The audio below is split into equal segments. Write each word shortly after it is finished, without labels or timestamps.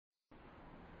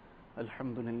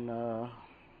الحمد لله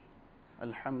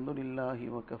الحمد لله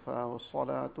وكفى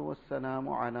والصلاة والسلام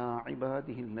على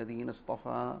عباده الذين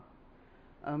اصطفى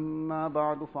أما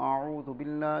بعد فأعوذ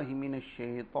بالله من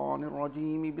الشيطان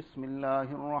الرجيم بسم الله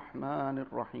الرحمن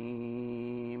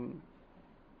الرحيم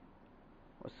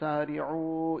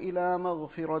وسارعوا إلى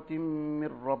مغفرة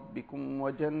من ربكم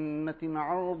وجنة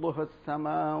عرضها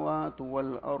السماوات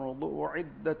والأرض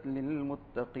أعدت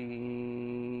للمتقين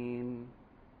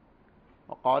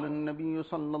وقال النبي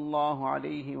صلى الله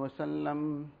عليه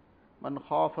وسلم من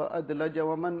خاف أدلج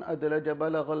ومن أدلج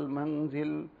بلغ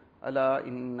المنزل ألا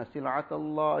إن سلعة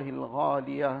الله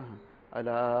الغالية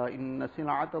ألا إن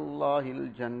سلعة الله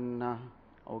الجنة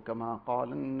أو كما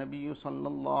قال النبي صلى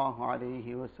الله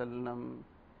عليه وسلم.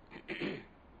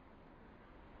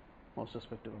 Most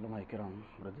respected ulama kiram,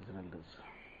 brothers and elders,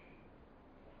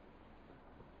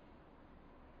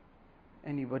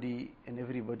 anybody and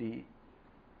everybody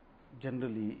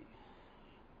generally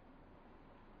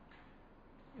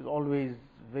is always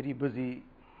very busy.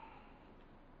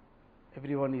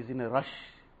 Everyone is in a rush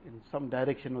in some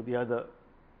direction or the other.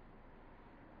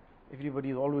 Everybody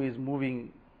is always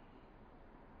moving,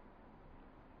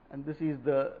 and this is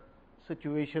the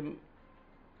situation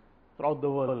throughout the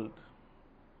world.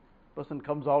 Person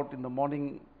comes out in the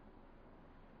morning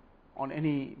on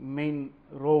any main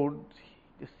road,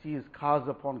 just sees cars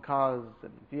upon cars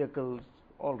and vehicles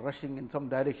all rushing in some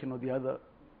direction or the other.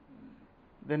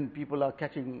 Then people are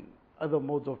catching other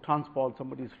modes of transport.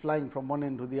 Somebody is flying from one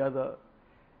end to the other,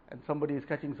 and somebody is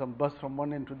catching some bus from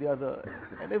one end to the other,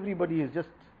 and everybody is just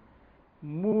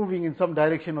moving in some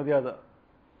direction or the other.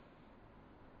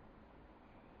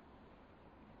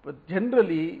 But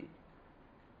generally,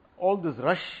 all this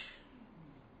rush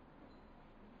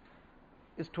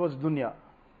is towards dunya.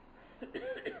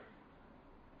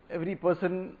 Every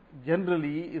person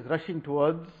generally is rushing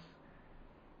towards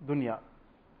dunya.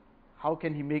 How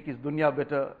can he make his dunya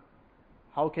better?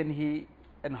 How can he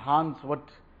enhance what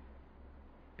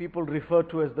people refer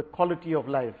to as the quality of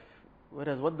life?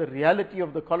 Whereas what the reality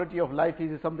of the quality of life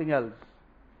is something else.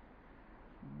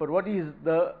 But what is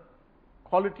the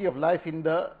quality of life in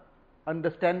the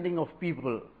understanding of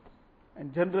people?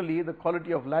 And generally the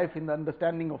quality of life in the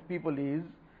understanding of people is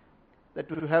that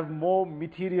to have more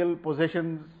material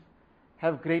possessions,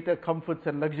 have greater comforts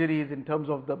and luxuries in terms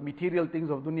of the material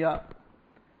things of dunya.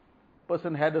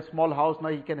 Person had a small house, now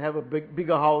he can have a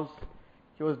bigger house.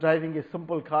 He was driving a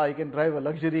simple car, he can drive a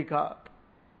luxury car.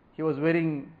 He was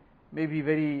wearing maybe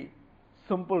very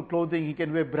simple clothing, he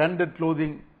can wear branded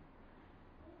clothing.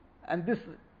 And this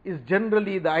is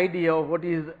generally the idea of what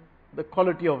is the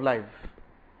quality of life.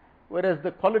 Whereas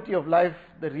the quality of life,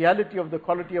 the reality of the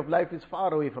quality of life is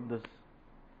far away from this.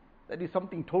 That is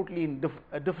something totally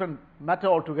a different matter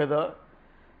altogether.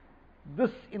 This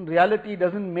in reality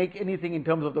doesn't make anything in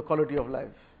terms of the quality of life.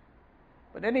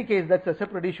 But in any case, that's a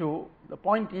separate issue. The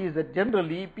point is that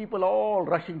generally people are all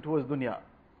rushing towards dunya.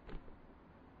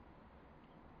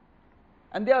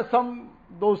 And there are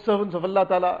those servants of Allah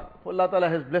Ta'ala, who Allah Ta'ala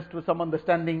has blessed with some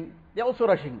understanding, they are also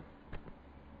rushing.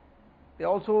 They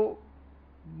are also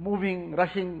moving,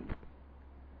 rushing.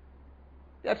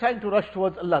 They are trying to rush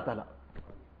towards Allah Ta'ala.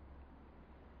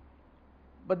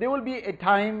 But there will be a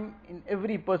time in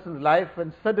every person's life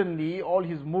when suddenly all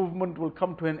his movement will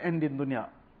come to an end in dunya.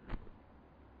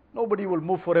 Nobody will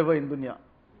move forever in dunya.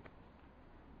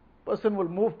 Person will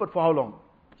move, but for how long?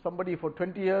 Somebody for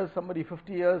 20 years, somebody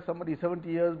 50 years, somebody 70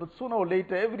 years, but sooner or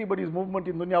later everybody's movement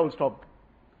in dunya will stop.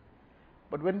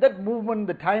 But when that movement,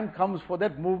 the time comes for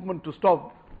that movement to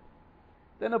stop,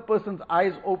 then a person's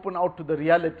eyes open out to the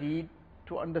reality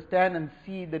to understand and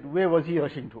see that where was he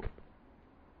rushing to?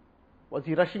 Was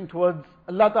he rushing towards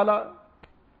Allah Ta'ala?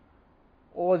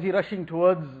 Or was he rushing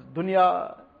towards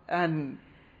dunya and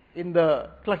in the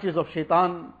clutches of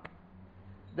shaitan?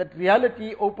 That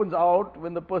reality opens out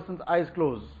when the person's eyes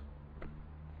close.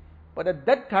 But at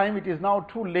that time it is now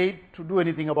too late to do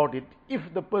anything about it if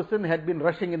the person had been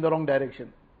rushing in the wrong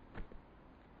direction.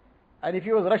 And if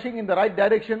he was rushing in the right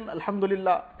direction,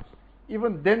 alhamdulillah,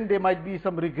 even then there might be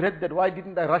some regret that why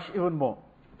didn't I rush even more?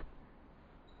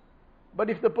 But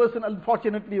if the person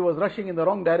unfortunately was rushing in the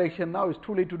wrong direction, now it's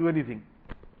too late to do anything.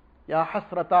 Ya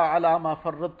hasrata ala ma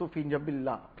farrattu fi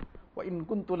jambillah wa in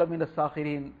kuntu lamina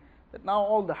sakhirin. That now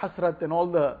all the hasrat and all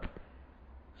the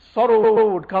sorrow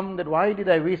would come that why did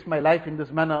I waste my life in this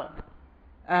manner?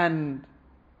 And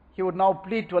he would now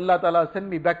plead to Allah Ta'ala, send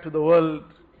me back to the world.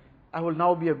 I will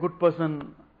now be a good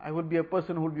person. I will be a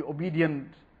person who will be obedient.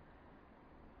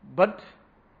 But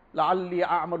لَعَلِّي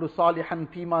أَعْمَلُ صَالِحًا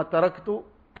فِي مَا تَرَكْتُ.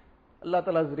 Allah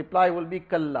Ta'ala's reply will be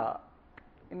Kalla.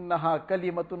 إِنَّهَا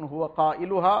كَلِمَةٌ هُوَ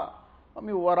قَائِلُهَا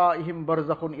وَمِن وَرَائِهِمْ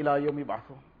بَرْزَخٌ إِلَى يَوْمِ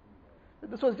يُبْعَثُونَ.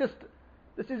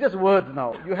 This is just words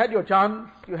now. You had your chance,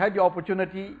 you had your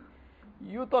opportunity.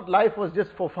 You thought life was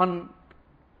just for fun.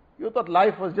 You thought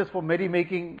life was just for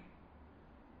merrymaking,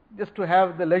 just to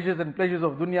have the leisures and pleasures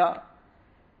of dunya.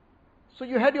 So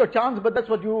you had your chance, but that's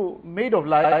what you made of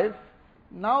life.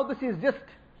 Now this is just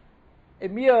a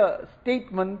mere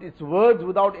statement, it's words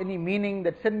without any meaning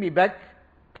that send me back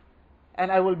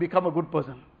and I will become a good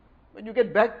person. When you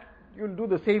get back, you'll do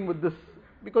the same with this.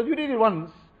 Because you did it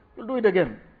once, you'll do it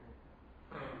again.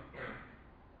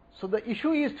 So the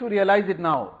issue is to realize it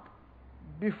now.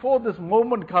 Before this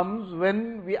moment comes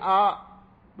when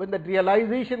that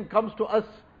realization comes to us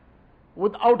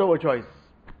without our choice.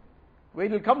 Where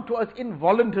it will come to us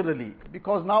involuntarily.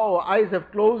 Because now our eyes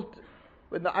have closed.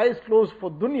 When the eyes close for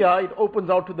dunya, it opens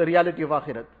out to the reality of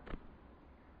akhirat.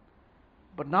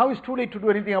 But now it's too late to do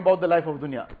anything about the life of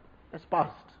dunya. That's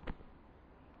past.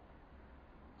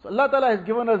 So Allah Ta'ala has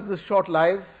given us this short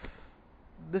life.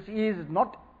 This is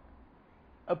not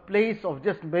a place of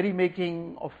just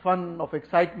merrymaking, of fun, of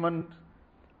excitement,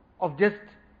 of just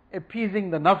appeasing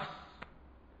the nafs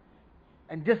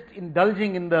and just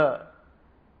indulging in the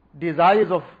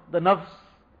desires of the nafs.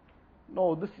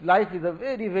 No, this life is a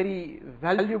very, very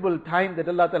valuable time that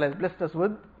Allah Ta'ala has blessed us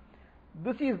with.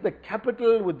 This is the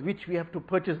capital with which we have to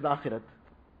purchase the akhirat.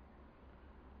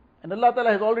 And Allah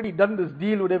Ta'ala has already done this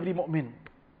deal with every mu'min.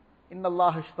 إِنَّ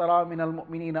اللَّهَ اشْتَرَى مِنَ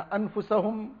الْمُؤْمِنِينَ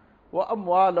أَنفُسَهُمْ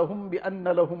وَأَمْوَالَهُمْ بِأَنَّ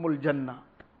لَهُمُ الْجَنَّةِ.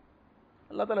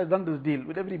 Allah Ta'ala has done this deal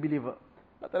with every believer.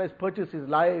 Allah Ta'ala has purchased his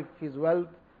life, his wealth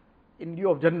in lieu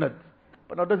of Jannat.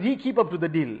 But now does he keep up to the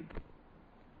deal?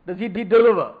 Does he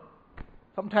deliver?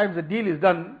 Sometimes the deal is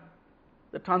done,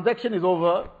 the transaction is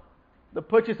over, the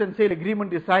purchase and sale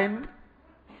agreement is signed,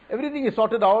 everything is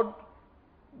sorted out,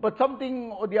 but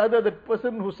something or the other, that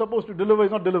person who's supposed to deliver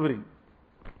is not delivering.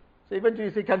 So eventually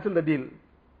you say, cancel the deal.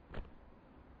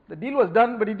 The deal was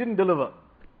done, but he didn't deliver.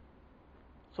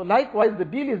 So likewise, the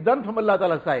deal is done from Allah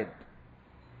Ta'ala's side.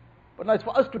 But now it's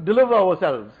for us to deliver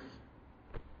ourselves.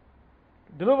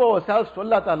 Deliver ourselves to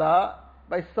Allah Ta'ala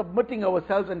by submitting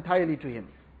ourselves entirely to Him.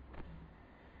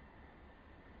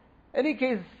 Any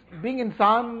case, being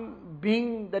insan,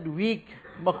 being that weak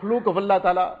makhluk of Allah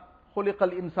Ta'ala, خُلِقَ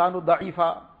الْإِنسَانُ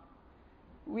ضَعِيفًا,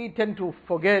 we tend to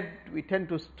forget, we tend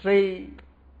to stray,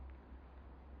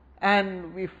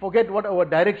 and we forget what our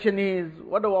direction is,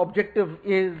 what our objective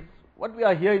is, what we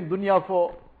are here in dunya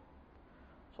for.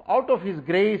 So out of His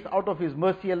grace, out of His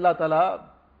mercy, Allah Ta'ala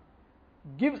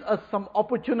gives us some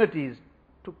opportunities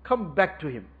to come back to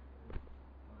Him,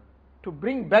 to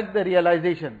bring back the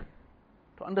realization,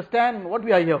 to understand what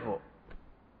we are here for.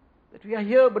 That we are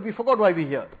here, but we forgot why we are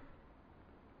here.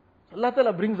 So Allah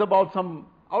Ta'ala brings about some,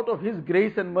 out of His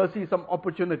grace and mercy, some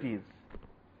opportunities.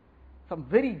 Some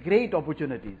very great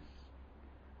opportunities.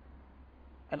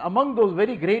 And among those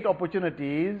very great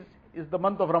opportunities is the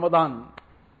month of Ramadan.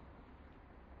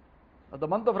 Now, the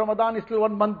month of Ramadan is still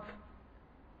 1 month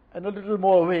and a little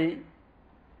more away.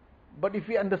 But if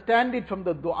we understand it from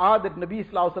the dua that Nabi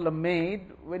Sallallahu Alaihi Wasallam made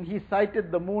when he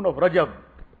cited the moon of Rajab,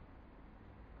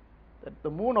 that the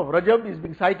moon of Rajab is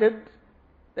being cited,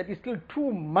 that is still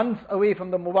 2 months away from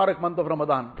the Mubarak month of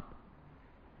Ramadan.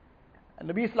 And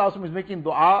Nabi Sallallahu Alaihi Wasallam is making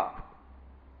dua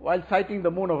while citing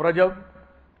the moon of Rajab,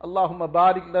 Allahumma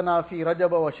barik lana fi Rajab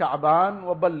wa Sha'ban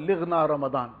wa ballighna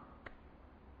Ramadan.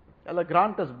 Allah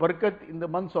grant us barakat in the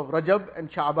months of Rajab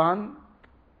and Sha'ban.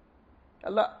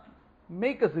 Allah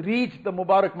make us reach the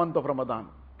Mubarak month of Ramadan.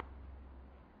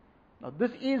 Now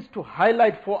this is to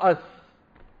highlight for us.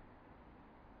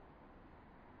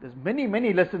 There's many,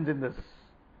 many lessons in this.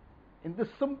 In this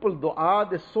simple dua,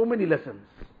 there's so many lessons.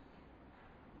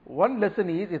 One lesson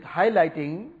is, it's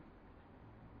highlighting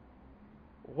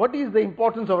what is the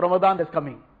importance of Ramadan that's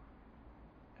coming.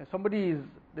 If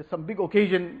there's some big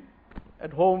occasion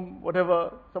at home,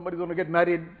 whatever, somebody's going to get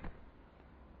married,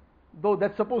 though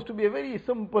that's supposed to be a very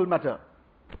simple matter.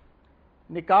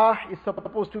 Nikah is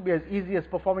supposed to be as easy as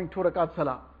performing 2 rakat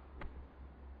salah.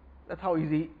 That's how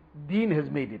easy Deen has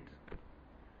made it.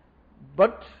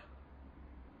 But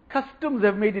customs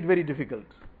have made it very difficult.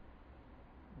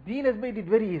 Deen has made it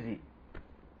very easy.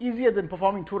 Easier than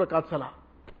performing 2 rakat salah.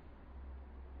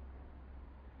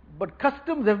 But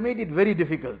customs have made it very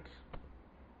difficult.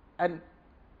 And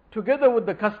together with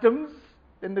the customs,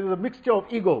 then there is a mixture of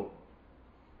ego.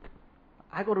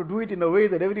 I got to do it in a way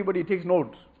that everybody takes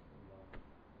note.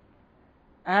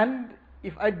 And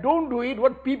if I don't do it,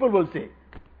 what people will say?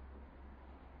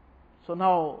 So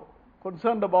now,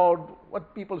 concerned about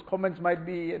what people's comments might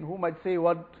be and who might say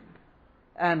what.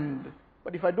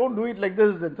 But if I don't do it like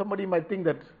this, then somebody might think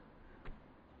that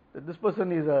this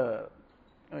person is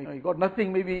he got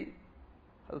nothing, maybe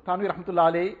Thanvi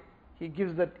Rahmatullah alayhi, he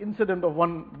gives that incident of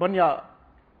one Banya,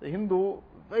 the Hindu,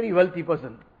 very wealthy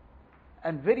person,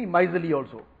 and very miserly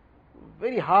also.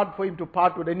 Very hard for him to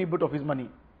part with any bit of his money.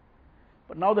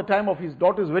 But now the time of his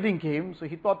daughter's wedding came, so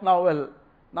he thought now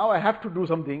I have to do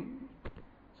something,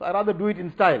 so I rather do it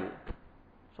in style.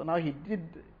 So now he did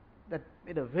that,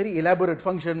 made a very elaborate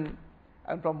function,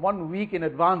 and from 1 week in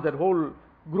advance, that whole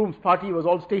groom's party was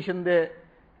all stationed there,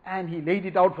 and he laid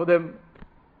it out for them.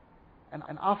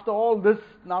 And after all this,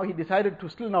 now he decided to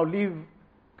still now leave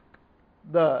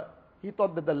he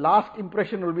thought that the last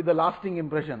impression will be the lasting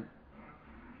impression.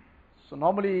 So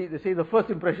normally they say the first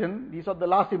impression, he saw the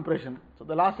last impression. So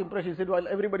the last impression, he said, while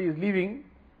everybody is leaving,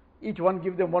 each one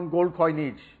give them 1 gold coin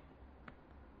each.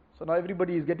 So now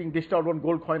everybody is getting dished out 1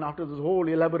 gold coin after this whole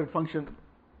elaborate function.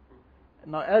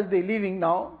 And now as they're leaving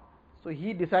now, so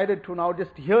he decided to now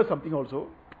just hear something also.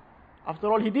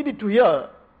 After all, he did it to hear.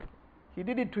 He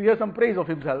did it to hear some praise of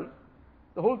himself.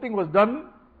 The whole thing was done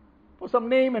for some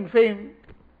name and fame.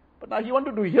 But now he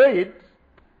wanted to hear it.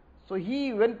 So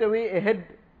he went away ahead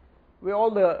where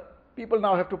all the people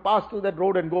now have to pass through that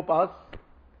road and go past.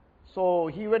 So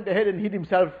he went ahead and hid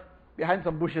himself behind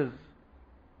some bushes.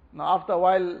 Now after a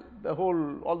while,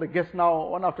 all the guests now,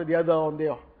 one after the other on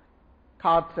their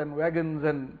carts and wagons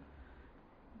and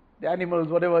the animals,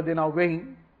 whatever they're now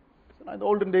going. So now in the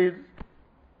olden days,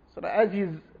 so now as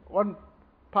one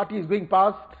party is going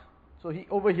past, so he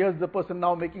overhears the person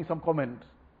now making some comment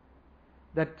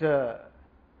that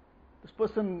this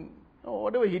person,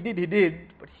 whatever he did,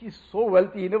 but he's so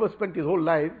wealthy, he never spent his whole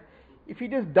life. If he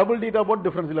just doubled it up, what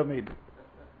difference will have made?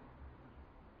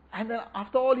 And then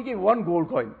after all, he gave 1 gold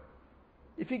coin.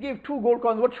 If he gave 2 gold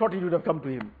coins, what shortage would have come to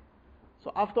him?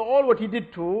 So after all what he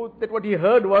did too, that what he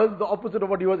heard was the opposite of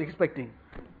what he was expecting.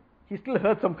 He still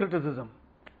heard some criticism.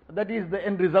 That is the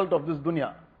end result of this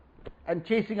dunya. And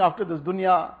chasing after this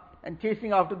dunya, and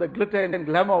chasing after the glitter and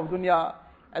glamour of dunya,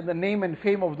 and the name and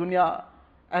fame of dunya,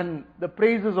 and the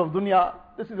praises of dunya,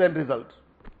 this is the end result.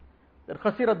 That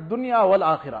khasirat dunya wal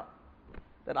akhirah.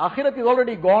 That akhirat is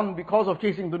already gone because of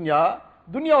chasing dunya.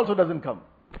 Dunya also doesn't come.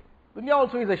 Dunya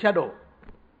also is a shadow.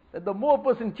 That the more a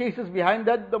person chases behind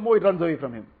that, the more it runs away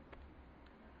from him.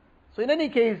 So in any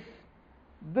case,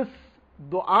 this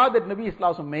dua that Nabi Sallallahu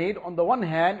Alaihi Wasallam made, on the one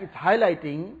hand, it's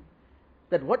highlighting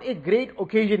that what a great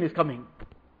occasion is coming.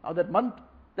 Now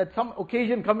that some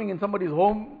occasion coming in somebody's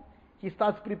home, he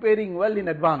starts preparing well in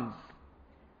advance.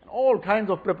 And all kinds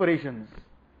of preparations.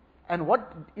 And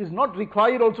what is not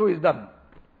required also is done.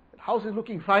 The house is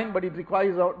looking fine, but it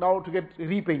requires now to get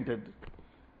repainted.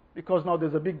 Because now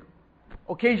there's a big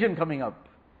occasion coming up.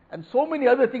 And so many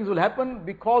other things will happen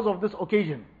because of this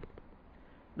occasion.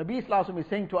 Nabi Sallallahu Alaihi Wasallam is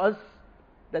saying to us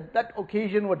that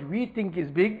occasion, what we think is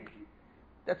big,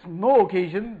 that's no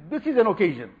occasion, this is an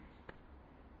occasion.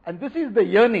 And this is the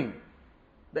yearning,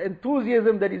 the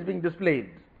enthusiasm that is being displayed.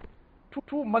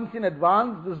 2 months in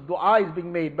advance, this dua is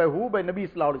being made by who? By Nabi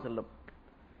Sallallahu Alaihi Wasallam.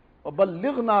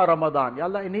 وَبَلِّغْنَا Ramadan. Ya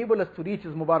Allah, enable us to reach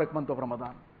this Mubarak month of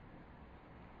Ramadan.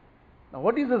 Now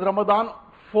what is this Ramadan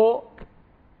for?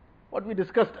 What we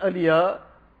discussed earlier,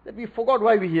 that we forgot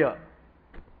why we're here.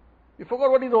 We forgot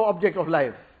what is our object of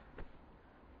life.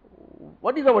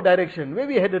 What is our direction? Where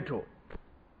we headed to?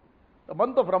 The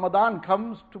month of Ramadan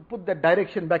comes to put that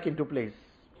direction back into place.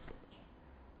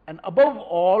 And above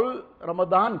all,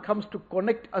 Ramadan comes to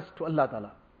connect us to Allah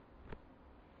Ta'ala.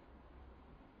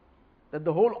 That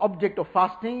the whole object of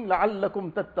fasting,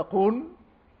 لَعَلَّكُمْ تَتَّقُونَ,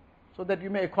 so that you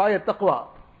may acquire taqwa.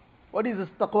 What is this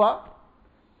taqwa?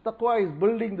 Taqwa is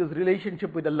building this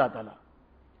relationship with Allah Ta'ala.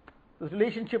 This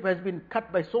relationship has been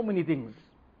cut by so many things.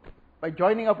 By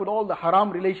joining up with all the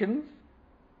haram relations,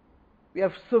 we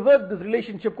have severed this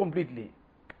relationship completely.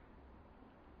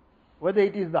 Whether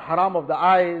it is the haram of the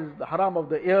eyes, the haram of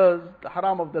the ears, the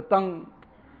haram of the tongue,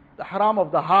 the haram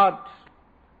of the heart,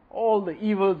 all the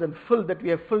evils and filth that we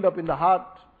have filled up in the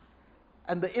heart,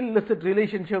 and the illicit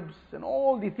relationships, and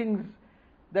all the things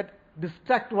that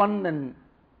distract one and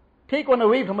take one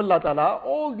away from Allah Ta'ala,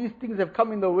 all these things have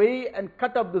come in the way and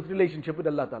cut up this relationship with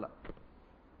Allah Ta'ala.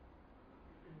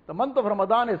 The month of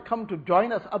Ramadan has come to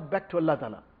join us up back to Allah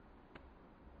Ta'ala,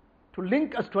 to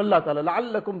link us to Allah Ta'ala.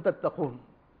 لَعَلَّكُمْ تَتَّقُونَ.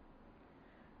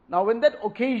 Now when that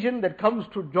occasion that comes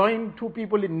to join 2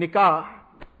 people in nikah,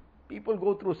 people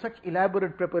go through such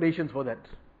elaborate preparations for that.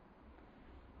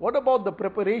 What about the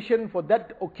preparation for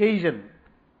that occasion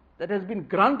that has been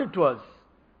granted to us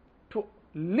to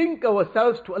link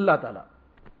ourselves to Allah Ta'ala?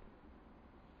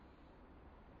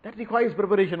 That requires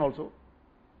preparation also.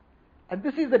 And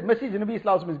this is that message Nabi Sallallahu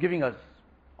Alaihi Wasallam is giving us.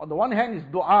 On the one hand is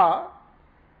dua,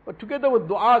 but together with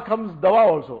dua comes dawa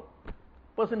also.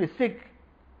 Person is sick,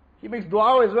 he makes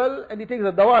dua as well and he takes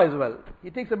a dawa as well. He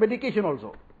takes a medication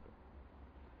also.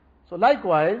 So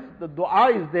likewise, the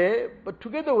dua is there, but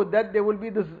together with that there will be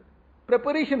this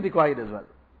preparation required as well.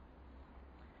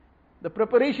 The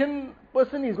preparation,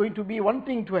 person is going to be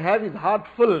wanting to have his heart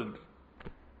filled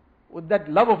with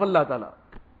that love of Allah Ta'ala,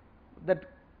 that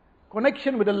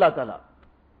connection with Allah Ta'ala.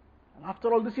 And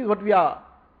after all, this is what we are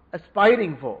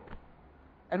aspiring for.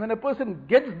 And when a person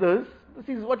gets this,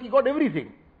 this is what he got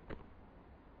everything.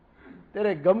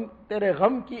 तेरे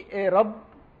गम की ए रब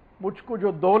मुझको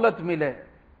जो दौलत मिले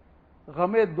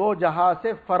गमे दो जहां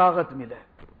से फरागत मिले.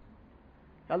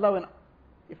 Allah,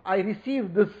 if I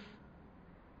receive this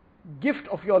gift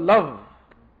of your love,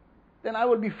 then I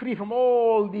will be free from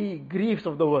all the griefs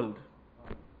of the world.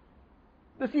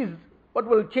 This is what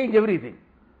will change everything.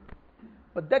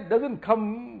 But that doesn't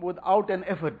come without an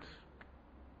effort.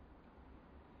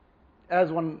 As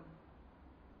one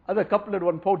other couplet,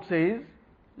 one poet says,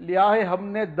 लिया है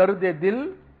हमने दर्द दिल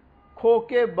खो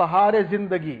के बहार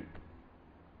जिंदगी.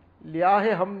 लिया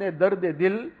है हमने दर्द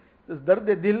दिल. This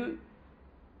dard dil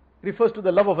refers to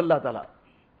the love of Allah Ta'ala.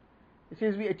 He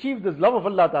says we achieved this love of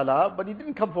Allah Ta'ala, but it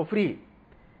didn't come for free.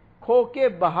 Kho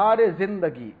ke bahare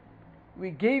zindagi. We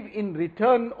gave in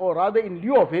return, or rather in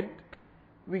lieu of it,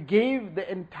 we gave the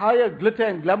entire glitter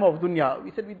and glamour of dunya.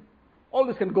 We said all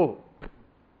this can go.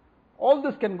 All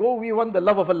this can go, we want the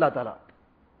love of Allah Ta'ala.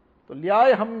 So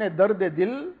liyaye humne dard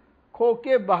dil kho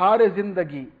ke bahare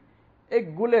zindagi.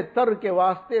 Ek gule tar ke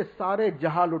vaste sare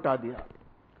jahan luta diya.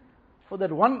 For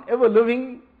that one ever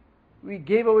living, we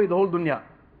gave away the whole dunya.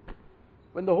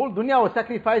 When the whole dunya was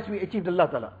sacrificed, we achieved Allah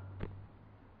Ta'ala.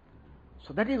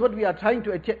 So that is what we are trying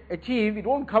to achieve. It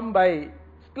won't come by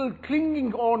still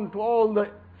clinging on to all the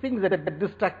things that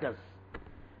distract us.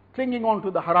 Clinging on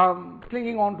to the haram,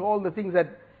 clinging on to all the things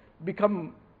that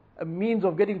become a means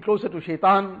of getting closer to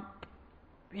shaitan.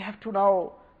 We have to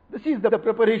now, this is the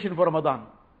preparation for Ramadan.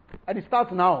 And it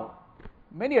starts now.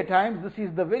 Many a times this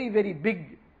is the very, very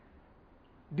big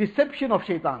deception of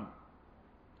shaitan.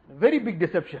 Very big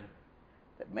deception.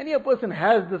 That many a person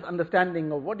has this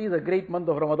understanding of what is a great month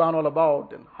of Ramadan all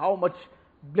about and how much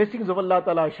blessings of Allah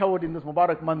Ta'ala showered in this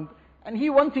Mubarak month, and he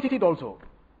wants it also.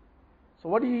 So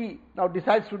what he now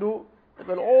decides to do, that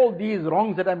well, all these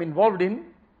wrongs that I'm involved in,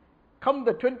 come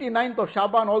the 29th of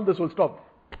Shaban, all this will stop.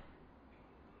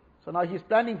 So now he's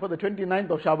planning for the 29th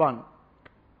of Shaban.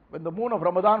 When the moon of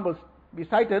Ramadan will be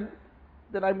sighted,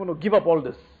 then I'm going to give up all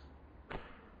this.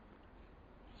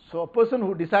 So a person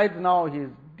who decides now he is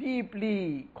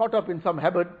deeply caught up in some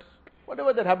habit,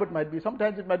 whatever that habit might be,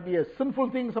 sometimes it might be a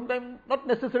sinful thing, sometimes not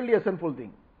necessarily a sinful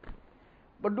thing.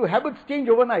 But do habits change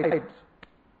overnight?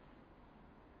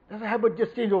 Does a habit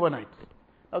just change overnight?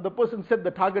 Now the person set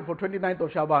the target for 29th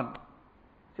of Shaban.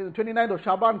 Says the 29th of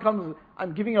Shaban comes,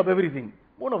 I'm giving up everything.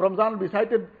 Moon of Ramzan will be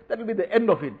sighted, that will be the end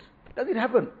of it. Does it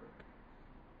happen?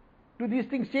 Do these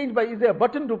things change by, is there a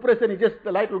button to press and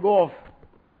the light will go off?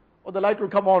 Or the light will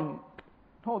come on?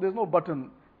 No, there's no button.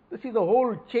 This is a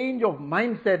whole change of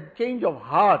mindset, change of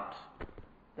heart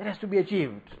that has to be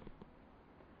achieved.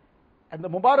 And the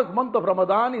Mubarak month of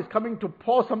Ramadan is coming to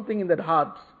pour something in that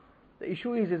heart. The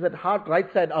issue is that heart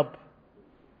right side up?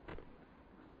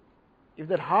 If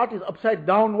that heart is upside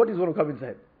down, what is going to come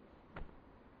inside?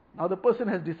 Now the person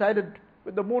has decided,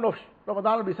 when the moon of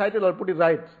Ramadan will be sighted, I'll put it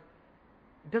right.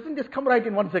 It doesn't just come right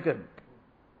in 1 second.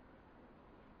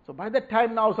 So by that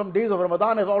time now, some days of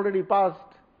Ramadan have already passed.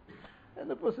 And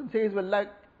the person says, well,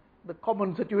 like the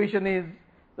common situation is,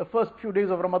 the first few days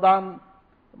of Ramadan,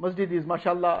 the masjid is,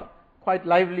 mashallah, quite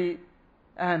lively,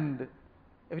 and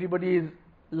everybody is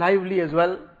lively as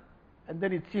well. And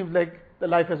then it seems like the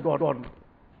life has gone on.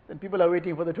 Then people are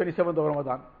waiting for the 27th of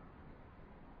Ramadan.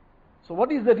 So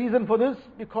what is the reason for this?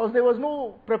 Because there was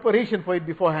no preparation for it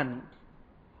beforehand.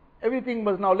 Everything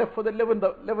was now left for the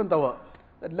 11th hour.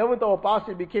 That 11th hour passed,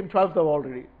 it became 12th hour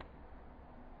already.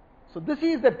 So this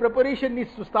is that preparation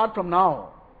needs to start from now.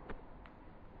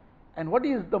 And what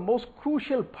is the most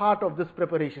crucial part of this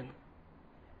preparation?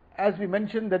 As we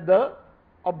mentioned that the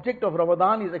object of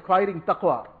Ramadan is acquiring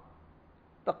taqwa.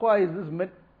 Taqwa is this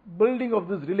building of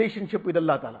this relationship with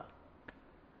Allah Ta'ala.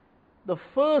 The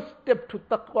first step to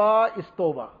taqwa is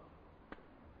tawbah.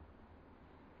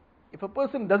 If a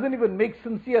person doesn't even make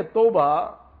sincere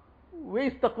tawbah, where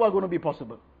is taqwa going to be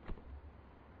possible?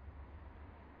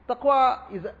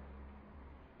 Taqwa is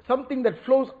something that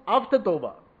flows after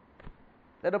tawbah.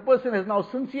 That a person has now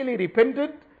sincerely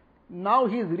repented, now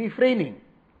he is refraining.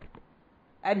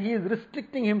 And he is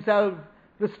restricting himself,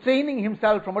 restraining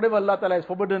himself from whatever Allah Ta'ala has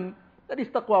forbidden. That is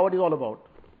taqwa, what is all about.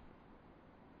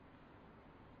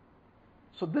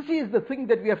 So this is the thing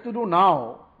that we have to do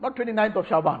now, not 29th of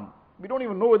Shaban. We don't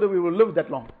even know whether we will live that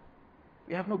long.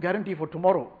 We have no guarantee for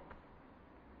tomorrow.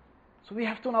 So we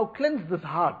have to now cleanse this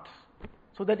heart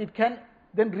so that it can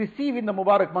then receive in the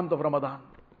Mubarak month of Ramadan.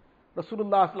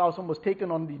 Rasulullah was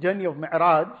taken on the journey of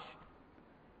Mi'raj.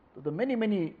 The many,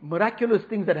 many miraculous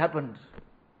things that happened.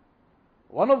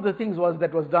 One of the things was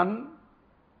that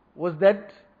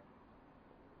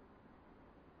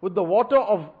with the water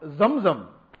of Zamzam,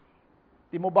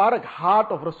 the Mubarak heart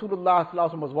of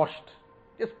Rasulullah was washed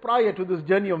just prior to this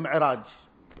journey of Mi'raj.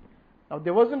 Now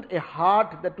there wasn't a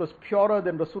heart that was purer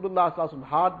than Rasulullah's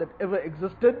heart that ever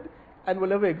existed and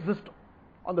will ever exist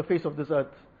on the face of this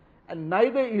earth. And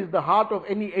neither is the heart of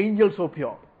any angel so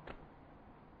pure.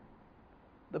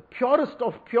 The purest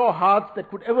of pure hearts that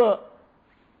could ever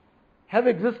have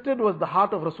existed was the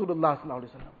heart of Rasulullah.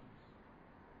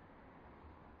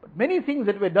 But many things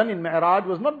that were done in Mi'raj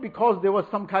was not because there was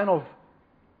some kind of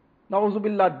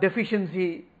na'uzubillah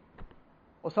deficiency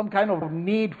or some kind of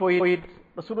need for it.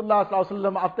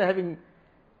 Rasulullah after having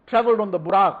travelled on the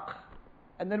Buraq,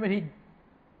 and then when he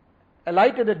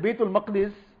alighted at Baytul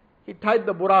Maqdis, he tied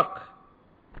the Buraq.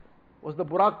 Was the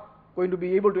Buraq going to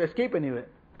be able to escape anywhere?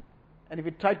 And if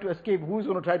it tried to escape, who is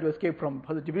going to try to escape from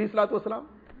Hazrat Jibreel salatu wasalam?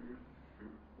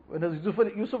 When Yusuf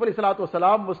alayhi salatu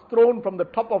wasalam was thrown from the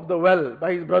top of the well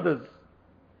by his brothers.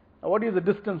 Now what is the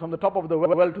distance from the top of the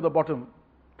well to the bottom?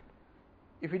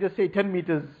 If you just say 10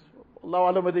 meters,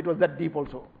 Allahu alam whether it was that deep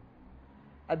also.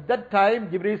 At that time,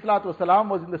 Jibreel salatu wasalam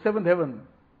was in the 7th heaven.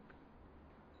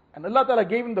 And Allah Ta'ala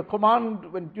gave him the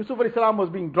command when Yusuf alayhi salam was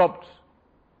being dropped,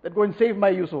 that go and save my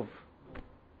Yusuf.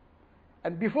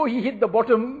 And before he hit the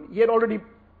bottom, he had already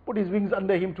put his wings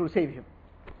under him to save him.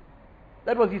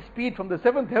 That was his speed from the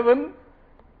 7th heaven.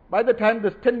 By the time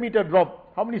this 10-meter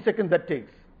drop, how many seconds that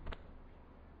takes?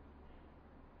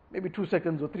 Maybe 2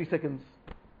 seconds or 3 seconds.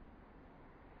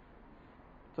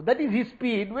 So that is his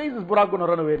speed. Where is this Buraq going to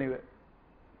run away anyway?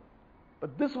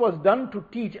 But this was done to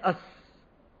teach us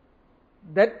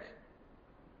that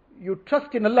you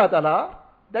trust in Allah Ta'ala,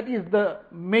 that is the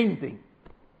main thing.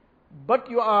 But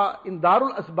you are in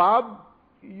Darul Asbab,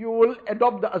 you will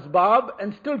adopt the Asbab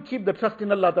and still keep the trust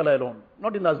in Allah Ta'ala alone.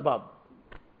 Not in the Asbab,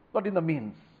 not in the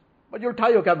means. But you'll tie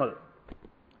your camel.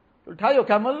 You'll tie your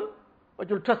camel, but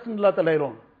you'll trust in Allah Ta'ala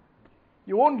alone.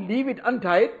 You won't leave it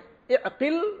untied.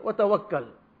 I'qil wa tawakkal.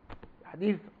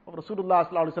 Hadith of Rasulullah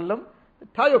sallallahu alaihi wasallam.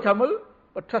 Tie your camel,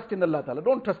 but trust in Allah Ta'ala.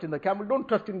 Don't trust in the camel. Don't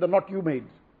trust in the knot you made.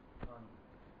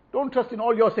 Don't trust in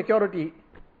all your security.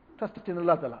 Trust in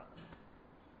Allah Ta'ala.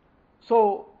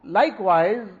 So,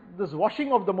 likewise, this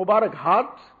washing of the Mubarak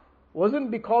heart wasn't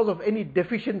because of any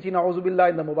deficiency,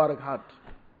 na'uzubillah, in the Mubarak heart.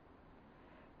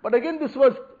 But again, this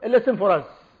was a lesson for us.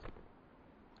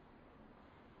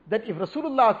 That if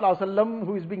Rasulullah sallallahu alaihi wasallam,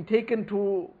 who is being taken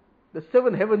to the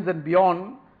 7 heavens and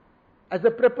beyond, as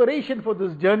a preparation for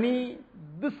this journey,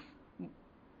 this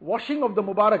washing of the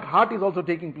Mubarak heart is also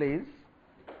taking place,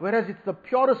 whereas it's the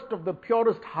purest of the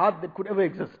purest heart that could ever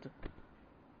exist.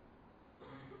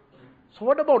 So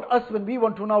what about us when we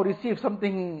want to now receive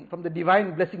something from the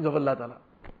divine blessings of Allah Ta'ala?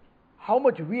 How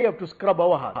much we have to scrub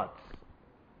our hearts?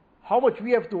 How much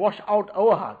we have to wash out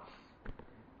our hearts?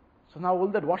 So now will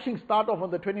that washing start off on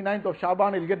the 29th of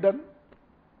Shaban, it'll get done?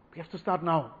 We have to start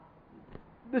now.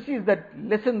 This is that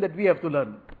lesson that we have to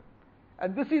learn.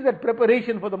 And this is that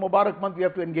preparation for the Mubarak month we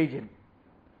have to engage in.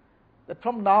 That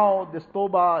from now, this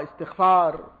tawbah,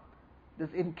 istighfar, this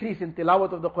increase in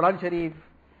tilawat of the Quran Sharif,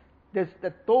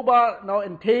 that tawbah now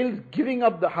entails giving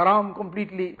up the haram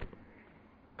completely,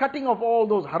 cutting off all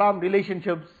those haram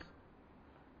relationships,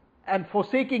 and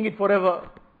forsaking it forever,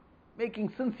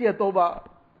 making sincere tawbah,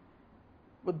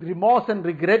 with remorse and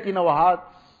regret in our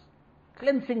hearts,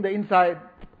 cleansing the inside,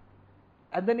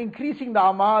 and then increasing the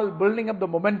amal, building up the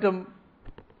momentum.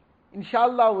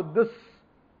 Inshallah, with this,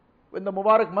 when the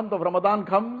Mubarak month of Ramadan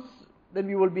comes, then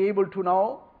we will be able to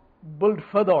now build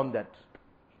further on that.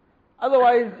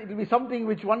 Otherwise, it will be something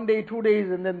which 1 day, 2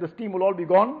 days, and then the steam will all be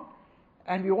gone,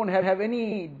 and we won't have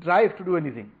any drive to do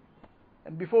anything.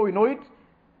 And before we know it,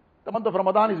 the month of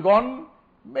Ramadan is gone.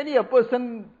 Many a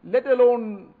person, let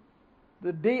alone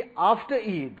the day after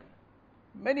Eid,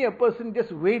 many a person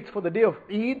just waits for the day of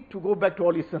Eid to go back to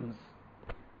all his sins.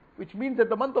 Which means that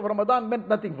the month of Ramadan meant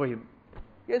nothing for him.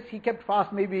 Yes, he kept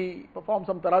fast, maybe performed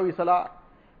some Taraweeh Salah,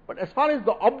 but as far as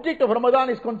the object of Ramadan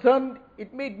is concerned,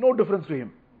 it made no difference to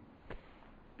him.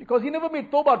 Because he never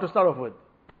made tawbah to start off with.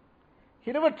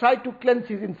 He never tried to cleanse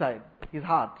his inside, his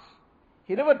heart.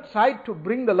 He never tried to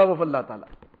bring the love of Allah Ta'ala.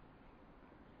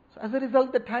 So as a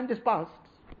result, the time just passed.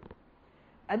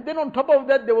 And then on top of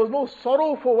that, there was no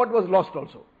sorrow for what was lost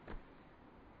also.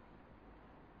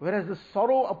 Whereas the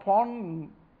sorrow upon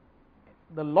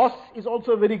the loss is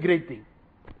also a very great thing.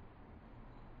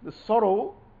 The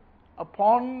sorrow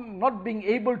upon not being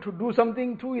able to do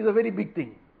something too is a very big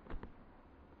thing.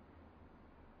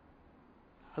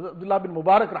 Hazrat Abdullah bin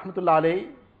Mubarak rahmatullah alayhi,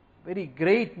 very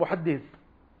great muhaddith,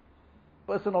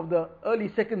 person of the early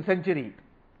 2nd century,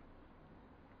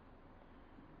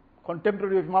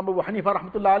 contemporary of Imam Abu Hanifa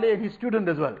rahmatullah alayhi and his student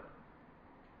as well.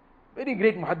 Very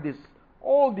great muhaddith.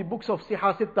 All the books of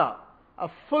Sihah Sitta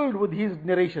are filled with his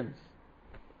narrations.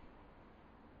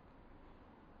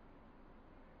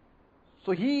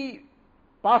 So he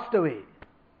passed away.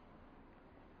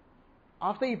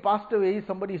 After he passed away,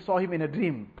 somebody saw him in a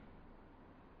dream.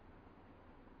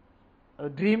 A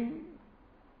dream,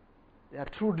 there are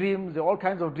true dreams, there are all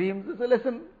kinds of dreams. There's a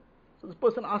lesson. So this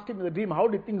person asked him in the dream, how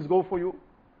did things go for you?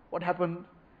 What happened?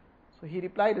 So he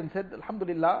replied and said,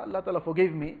 Alhamdulillah, Allah Ta'ala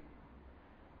forgave me.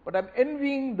 But I'm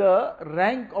envying the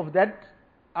rank of that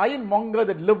ironmonger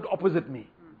that lived opposite me.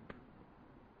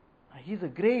 He's a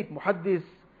great muhaddith.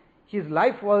 His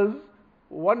life was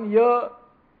 1 year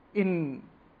in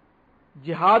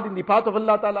jihad in the path of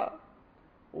Allah Ta'ala,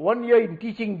 1 year in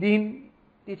teaching deen,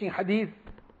 teaching hadith,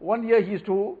 1 year he used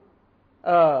to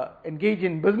engage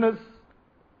in business,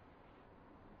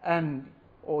 and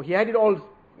he had it all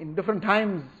in different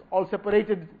times, all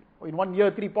separated in 1 year,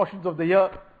 3 portions of the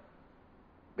year.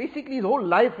 Basically his whole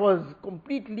life was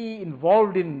completely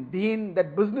involved in deen.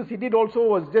 That business he did also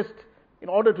was just in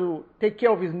order to take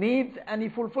care of his needs, and he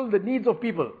fulfilled the needs of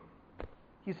people.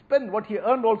 He spent what he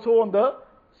earned also on the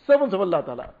servants of Allah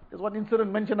Ta'ala. There's one incident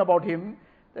mentioned about him,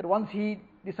 that once he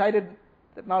decided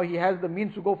that now he has the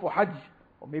means to go for Hajj,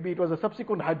 or maybe it was a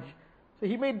subsequent Hajj. So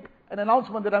he made an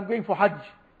announcement that I'm going for Hajj.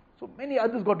 So many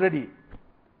others got ready.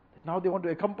 Now they want to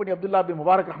accompany Abdullah bin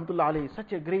Mubarak rahmatullah alayhi,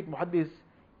 such a great muhaddith.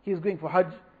 He is going for Hajj.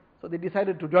 So they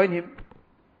decided to join him.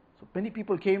 So many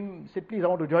people came, said, please I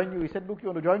want to join you. He said, look, you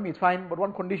want to join me, it's fine, but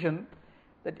one condition,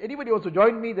 that anybody wants to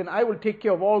join me, then I will take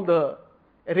care of all the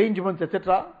arrangements,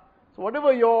 etc. So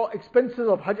whatever your expenses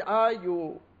of Hajj are,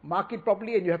 you mark it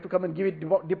properly and you have to come and give it,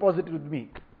 deposit it with me.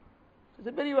 So he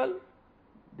said, very well.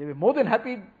 They were more than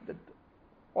happy that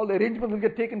all the arrangements will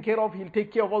get taken care of, he'll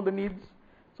take care of all the needs.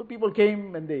 So people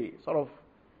came and they sort of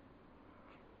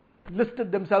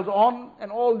listed themselves on,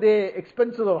 and all their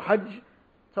expenses of Hajj,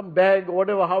 some bag or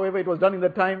whatever, however it was done in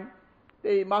that time,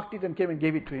 they marked it and came and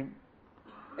gave it to him.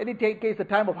 Any case, the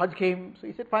time of Hajj came, so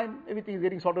he said, fine, everything is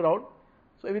getting sorted out.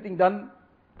 So everything done.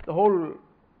 The whole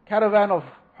caravan of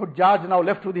Hujjaj now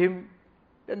left with him.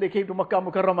 Then they came to Makkah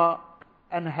Mukarramah,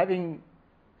 and having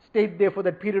stayed there for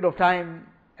that period of time,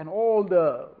 and all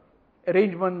the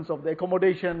arrangements of the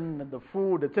accommodation and the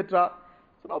food, etc.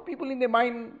 So now people in their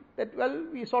mind that, well,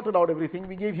 we sorted out everything,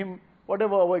 we gave him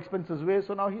whatever our expenses were,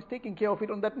 so now he's taking care of it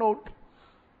on that note.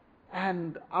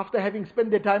 And after having spent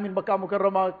their time in Makkah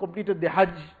Mukarramah, completed their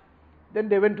Hajj, then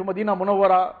they went to Medina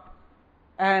Munawwara,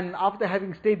 and after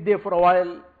having stayed there for a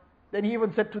while, then he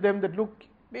even said to them that, look,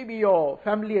 maybe your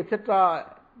family,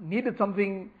 etc. needed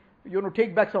something, you want to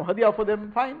take back some hadiyah for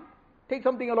them, fine, take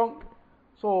something along.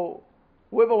 So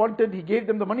whoever wanted, he gave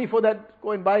them the money for that,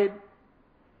 go and buy it.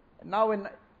 And now when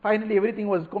finally everything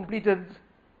was completed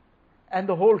and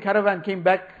the whole caravan came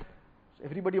back, so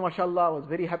everybody mashallah was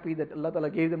very happy that Allah Ta'ala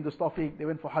gave them this tawfiq, they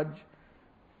went for Hajj.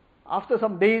 After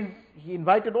some days, he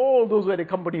invited all those who had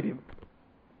accompanied him.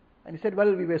 And he said,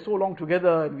 well, we were so long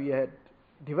together and we had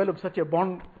developed such a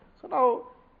bond. So now,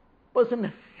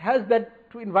 person has that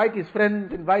to invite his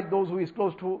friends, invite those who he is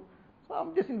close to. So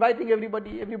I'm just inviting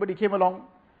everybody. Everybody came along.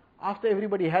 After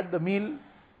everybody had the meal,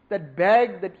 that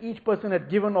bag that each person had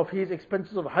given of his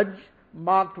expenses of Hajj,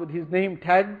 marked with his name,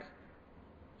 tagged,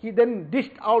 he then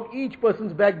dished out each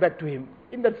person's bag back to him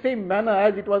in that same manner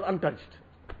as it was untouched.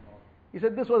 He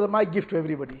said, this was my gift to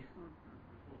everybody.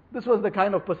 This was the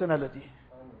kind of personality.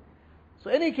 So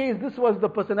in any case, this was the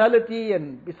personality,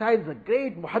 and besides the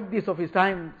great muhaddis of his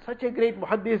time, such a great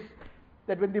muhaddis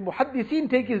that when the muhaddiseen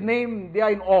take his name, they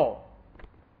are in awe.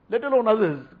 Let alone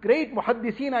others. Great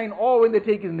muhaddiseen are in awe when they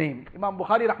take his name. Imam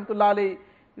Bukhari rahmatullah alayhi,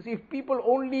 you see, if people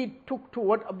only took to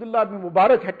what Abdullah bin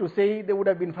Mubarak had to say, they would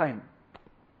have been fine.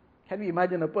 Can we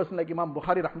imagine a person like Imam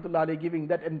Bukhari rahmatullah alayhi giving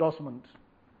that endorsement?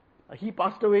 He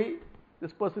passed away,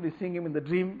 this person is seeing him in the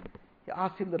dream. He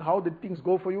asked him that, how did things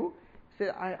go for you? He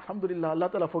said, Alhamdulillah, Allah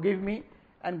Ta'ala forgave me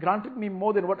and granted me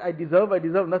more than what I deserve. I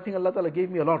deserve nothing, Allah Ta'ala gave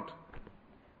me a lot.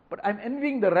 But I'm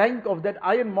envying the rank of that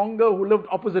ironmonger who lived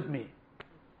opposite me.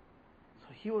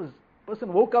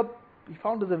 Person woke up, he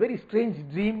found it a very strange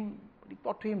dream. He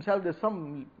thought to himself, there's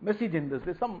some message in this,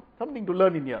 there's something to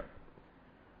learn in here.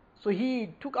 So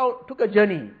he took a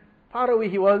journey. Far away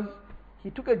he was, he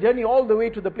took a journey all the way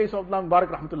to the place of Abdullah Mubarak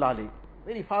rahmatullah alayhi,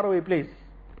 very far away place.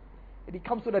 And he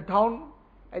comes to the town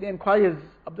and he inquires,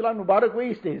 Abdullah Mubarak, where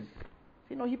he stays?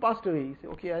 He says, no, he passed away. He says,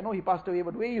 okay, I know he passed away,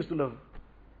 but where he used to live?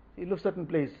 He lived certain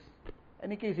place. In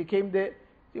any case, he came there.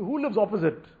 He said, who lives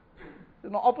opposite? He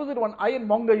said, no, opposite one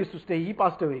ironmonger used to stay, he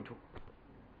passed away too.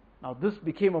 Now this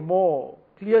became a more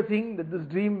clear thing, that this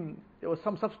dream, there was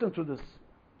some substance to this.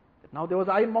 Now there was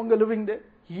an ironmonger living there.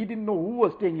 He didn't know who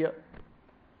was staying here.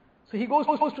 So he goes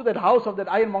to that house of that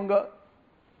ironmonger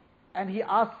and he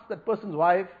asks that person's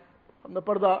wife from the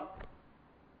parda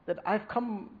that I've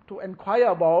come to inquire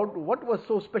about what was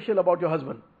so special about your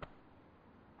husband.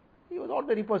 He was an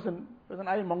ordinary person, he was an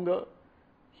ironmonger.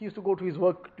 He used to go to his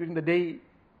work during the day.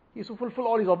 He used to fulfill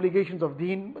all his obligations of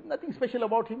deen, but nothing special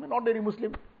about him, an ordinary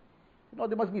Muslim.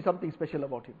 There must be something special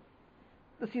about him.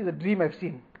 This is a dream I've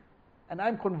seen. And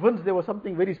I'm convinced there was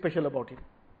something very special about him.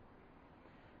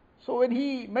 So when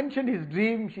he mentioned his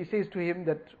dream, she says to him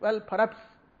that, well, perhaps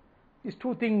these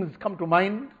two things come to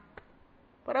mind.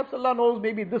 Perhaps Allah knows,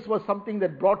 maybe this was something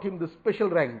that brought him this special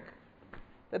rank.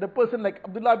 That a person like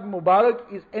Abdullah ibn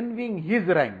Mubarak is envying his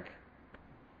rank.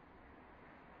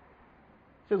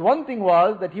 Says one thing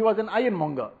was that he was an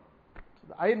ironmonger. So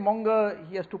the ironmonger,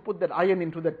 he has to put that iron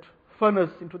into that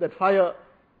furnace, into that fire.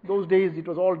 Those days it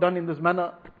was all done in this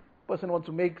manner. Person wants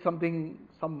to make something,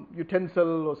 some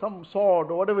utensil or some sword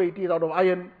or whatever it is out of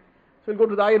iron. So he'll go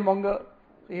to the ironmonger.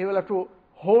 So he will have to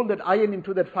hold that iron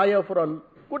into that fire for a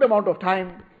good amount of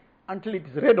time until it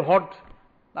is red hot.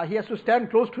 Now he has to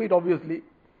stand close to it obviously.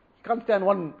 He can't stand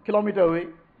 1 kilometer away.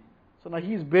 So now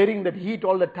he is bearing that heat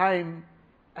all the time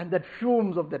and that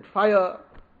fumes of that fire.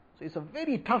 So it's a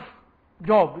very tough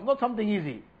job. It's not something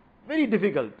easy. Very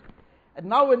difficult. And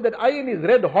now when that iron is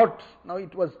red hot, now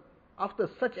it was, after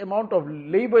such amount of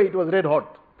labor, it was red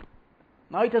hot.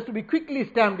 Now it has to be quickly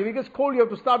stamped. If it gets cold, you have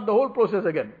to start the whole process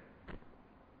again.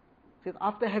 Says,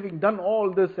 after having done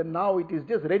all this and now it is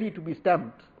just ready to be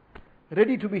stamped,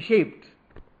 ready to be shaped.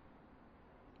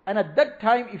 And at that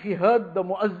time, if he heard the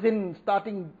muazzin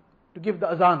starting to give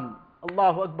the azan,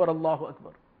 Allahu Akbar, Allahu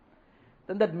Akbar,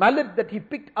 then that mallet that he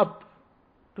picked up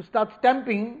to start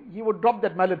stamping, he would drop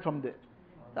that mallet from there.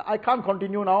 I can't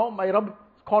continue now, my Rabb's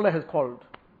caller has called.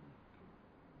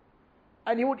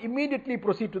 And he would immediately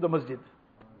proceed to the masjid.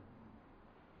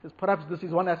 Says, perhaps this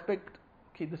is one aspect.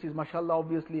 Okay, this is mashallah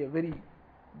obviously a very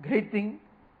great thing.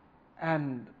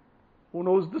 And who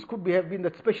knows, this could have been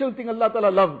that special thing Allah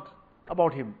Ta'ala loved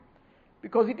about him.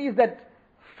 Because it is that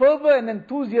fervor and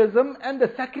enthusiasm and the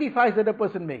sacrifice that a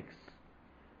person makes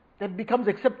that becomes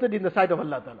accepted in the sight of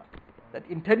Allah Ta'ala. That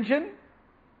intention,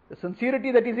 the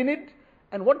sincerity that is in it,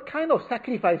 and what kind of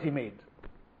sacrifice he made.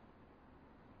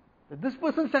 That this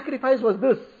person's sacrifice was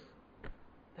this.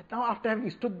 That now after having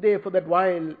stood there for that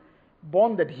while,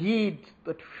 borne that heat,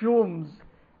 that fumes,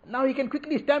 now he can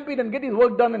quickly stamp it and get his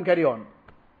work done and carry on.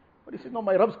 But he said, no,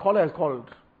 my Rabb's caller has called.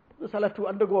 This I'll have to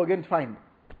undergo again, fine.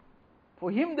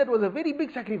 For him that was a very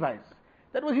big sacrifice.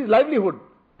 That was his livelihood.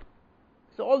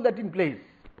 So all that in place.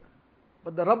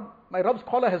 But my Rabb's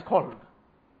caller has called.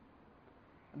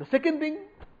 And the second thing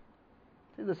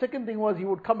was he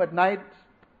would come at night,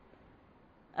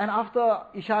 and after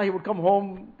Isha he would come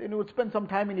home, then he would spend some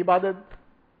time in Ibadat,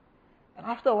 and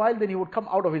after a while then he would come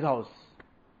out of his house,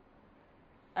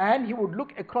 and he would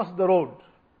look across the road,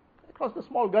 across the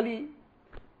small gully,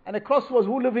 and across was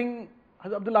who living?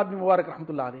 Hazrat Abdullah ibn Mubarak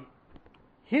rahmatullah alayhi.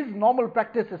 His normal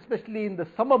practice, especially in the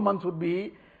summer months, would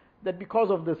be that because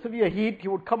of the severe heat, he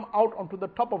would come out onto the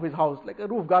top of his house, like a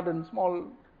roof garden, small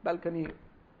balcony,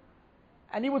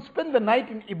 and he would spend the night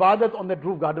in Ibadat on that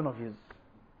roof garden of his,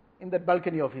 in that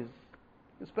balcony of his.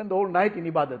 He would spend the whole night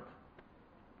in Ibadat.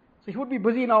 So he would be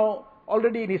busy now,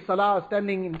 already in his salah,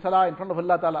 standing in salah in front of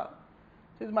Allah Ta'ala.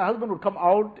 Says, my husband would come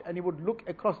out and he would look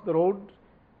across the road,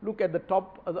 look at the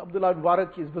top, as Abdullah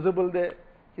Mubarak is visible there.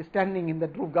 He's standing in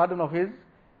that roof garden of his,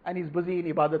 and he's busy in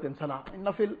Ibadat and salah, in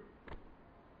Nafil.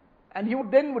 And he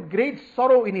would then, with great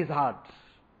sorrow in his heart,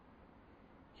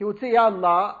 he would say, Ya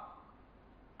Allah,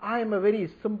 I am a very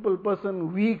simple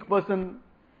person, weak person,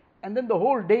 and then the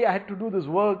whole day I had to do this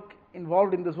work,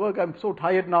 involved in this work, I'm so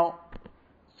tired now,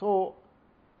 so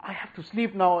I have to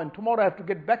sleep now, and tomorrow I have to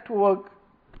get back to work.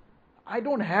 I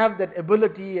don't have that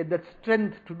ability and that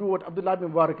strength to do what Abdullah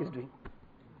ibn Mubarak is doing.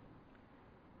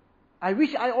 I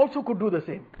wish I also could do the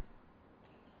same,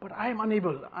 but I am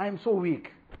unable, I am so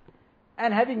weak.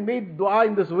 And having made dua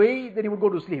in this way, then he would go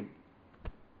to sleep.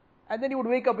 And then he would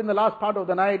wake up in the last part of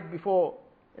the night before,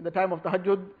 in the time of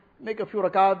tahajjud, make a few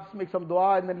rakats, make some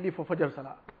dua, and then leave for Fajr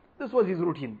Salah. This was his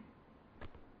routine.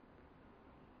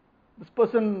 This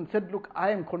person said, look,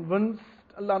 I am convinced,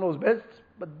 Allah knows best,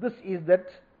 but this is that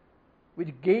which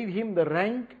gave him the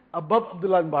rank above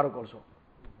Abdullah ibn Mubarak also.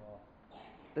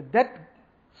 That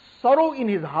sorrow in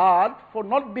his heart for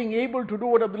not being able to do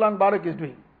what Abdullah ibn Mubarak is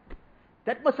doing,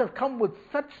 that must have come with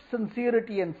such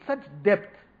sincerity and such depth.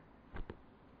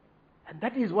 And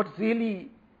that is what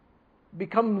really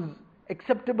becomes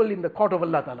acceptable in the court of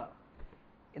Allah Ta'ala.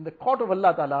 In the court of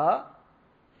Allah Ta'ala,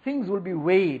 things will be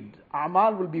weighed,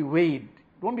 amal will be weighed,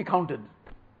 it won't be counted.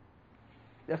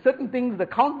 There are certain things, the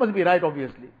count must be right,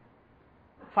 obviously.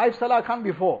 5 salah can't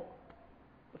be 4.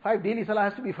 The 5 daily salah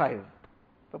has to be 5.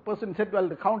 If a person said, well,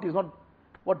 the count is not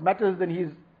what matters, then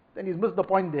he's missed the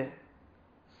point there.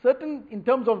 Certain, in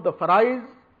terms of the farais,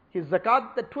 his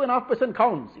zakat, that 2.5%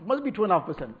 counts. It must be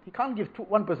 2.5%. He can't give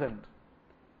 1%.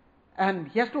 And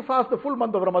he has to fast the full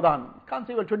month of Ramadan. He can't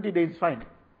say, well, 20 days is fine.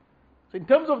 So in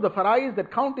terms of the farais,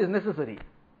 that count is necessary.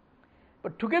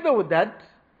 But together with that,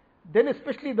 then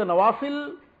especially the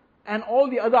nawafil and all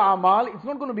the other amal, it's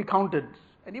not going to be counted.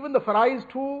 And even the farais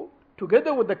too,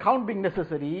 together with the count being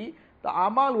necessary, the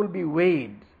amal will be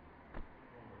weighed.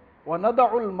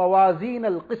 وَنَضَعُ الْمَوَازِينَ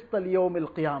الْقِسْطَ لِيَوْمِ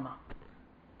الْقِيَامَةِ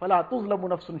فَلَا تُظْلَمُ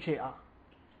نَفْسٌ شَيْئًا.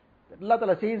 Allah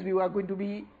Ta'ala says we are going to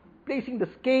be placing the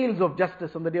scales of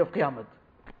justice on the day of Qiyamah.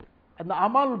 And the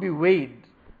amal will be weighed.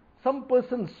 Some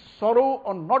person's sorrow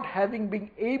on not having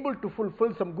been able to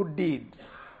fulfill some good deed,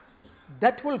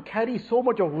 that will carry so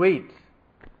much of weight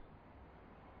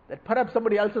that perhaps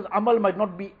somebody else's amal might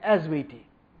not be as weighty,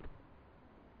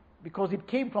 because it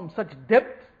came from such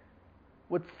depth,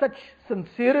 with such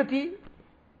sincerity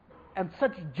and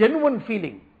such genuine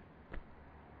feeling,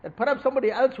 that perhaps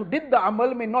somebody else who did the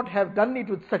amal may not have done it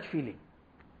with such feeling.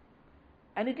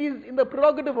 And it is in the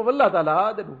prerogative of Allah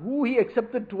Ta'ala that who He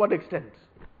accepted to what extent.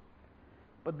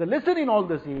 But the lesson in all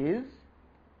this is,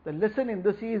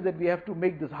 that we have to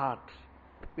make this heart.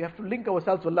 We have to link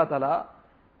ourselves with Allah Ta'ala.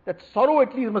 That sorrow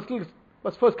at least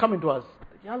must first come into us.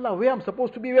 Ya Allah, where I'm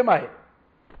supposed to be, where am I?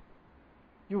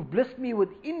 You've blessed me with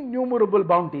innumerable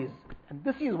bounties. And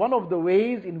this is one of the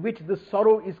ways in which this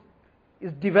sorrow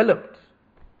is developed.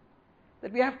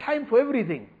 That we have time for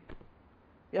everything.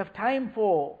 We have time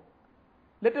for,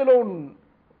 let alone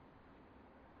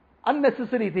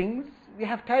unnecessary things, we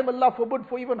have time, Allah forbid,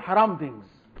 for even haram things.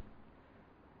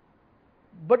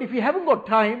 But if we haven't got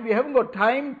time,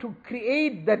 to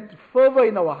create that fervor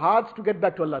in our hearts to get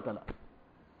back to Allah Ta'ala.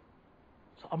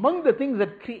 So among the things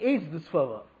that creates this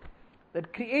fervor,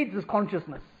 that creates this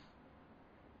consciousness,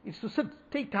 is to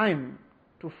take time,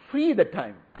 to free that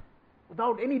time,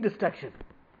 without any distraction.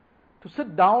 To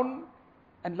sit down,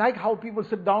 and like how people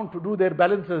sit down to do their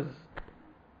balances,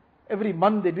 every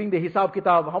month they're doing the hisab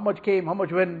kitab, how much came, how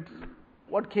much went,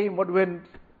 what came, what went,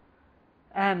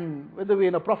 and whether we're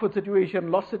in a profit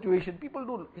situation, loss situation, people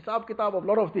do hisab kitab of a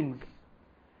lot of things.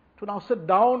 To now sit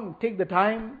down, take the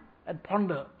time and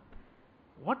ponder,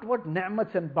 what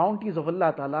ni'mats and bounties of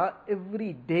Allah Ta'ala,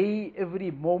 every day,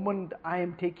 every moment I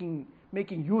am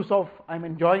making use of, I'm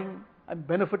enjoying, I'm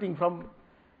benefiting from.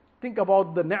 Think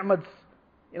about the ni'mats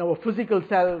in our physical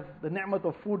self, the ni'mat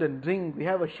of food and drink, we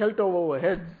have a shelter over our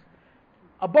heads.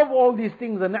 Above all these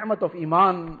things, the ni'mat of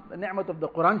iman, the ni'mat of the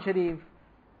Quran Sharif,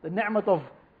 the ni'mat of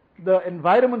the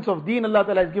environments of deen Allah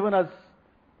Ta'ala has given us,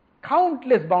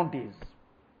 countless bounties.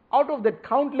 Out of that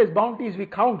countless bounties, we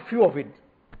count few of it.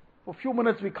 For few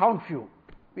minutes we count few.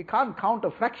 We can't count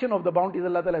a fraction of the bounties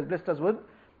Allah Ta'ala has blessed us with,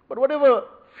 but whatever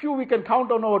few we can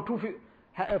count on our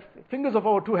fingers of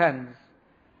our two hands.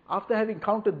 After having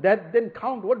counted that, then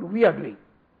count what we are doing.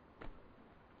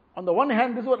 On the one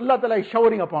hand, this is what Allah Ta'ala is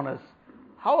showering upon us.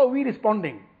 How are we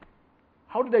responding?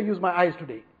 How did I use my eyes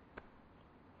today?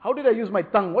 How did I use my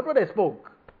tongue? What I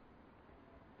spoke?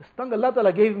 This tongue Allah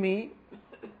Ta'ala gave me,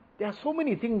 there are so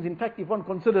many things. In fact, if one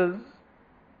considers,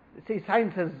 say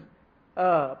science has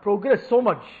progressed so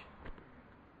much.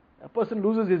 A person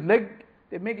loses his leg,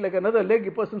 they make like another leg,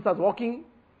 a person starts walking,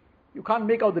 you can't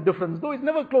make out the difference. Though it's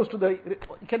never close to it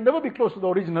can never be close to the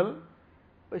original.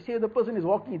 But say the person is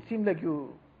walking, it seems like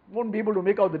you won't be able to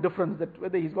make out the difference, that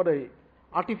whether he's got a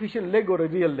artificial leg or a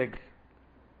real leg.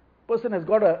 Person has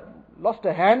lost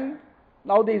a hand,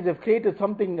 nowadays they've created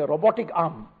something, a robotic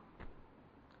arm.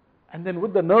 And then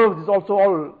with the nerves, it's also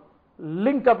all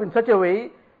linked up in such a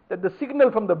way that the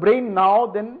signal from the brain now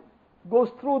then goes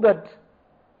through that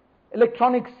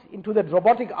electronics into that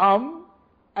robotic arm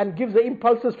and gives the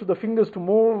impulses to the fingers to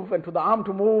move and to the arm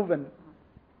to move and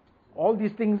all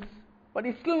these things. But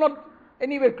it's still not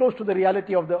anywhere close to the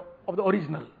reality of the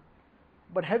original.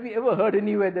 But have you ever heard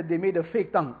anywhere that they made a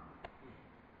fake tongue?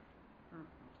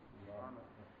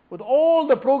 With all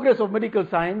the progress of medical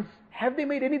science, have they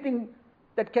made anything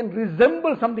that can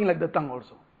resemble something like the tongue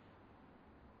also?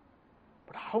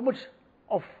 But how much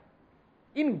of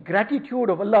ingratitude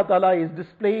of Allah Ta'ala is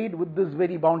displayed with this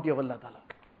very bounty of Allah Ta'ala.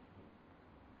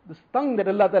 This tongue that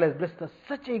Allah Ta'ala has blessed us,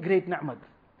 such a great ni'mat.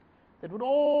 That with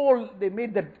all, they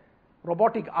made that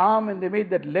robotic arm and they made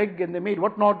that leg and they made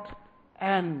whatnot,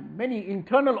 and many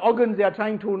internal organs they are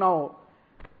trying to now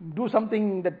do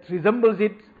something that resembles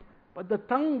it. But the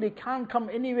tongue, they can't come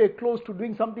anywhere close to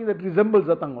doing something that resembles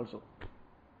the tongue also.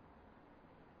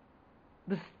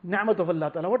 This ni'mat of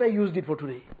Allah Ta'ala, what I used it for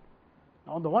today.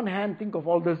 Now on the one hand, think of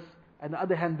all this, and the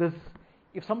other hand this.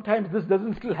 If sometimes this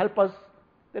doesn't still help us,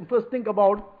 then first think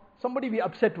about somebody we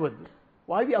upset with.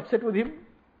 Why we upset with him?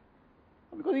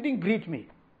 Because he didn't greet me.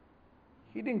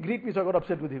 He didn't greet me, so I got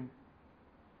upset with him.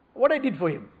 What I did for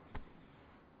him?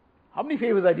 How many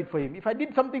favors I did for him? If I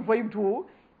did something for him too,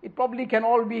 it probably can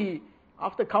all be,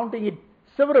 after counting it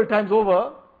several times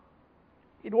over,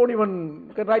 it won't even,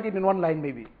 you can write it in one line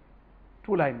maybe.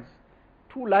 2 lines.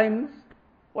 2 lines,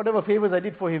 whatever favors I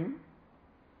did for him,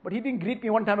 but he didn't greet me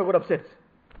one time, I got upset.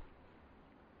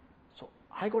 So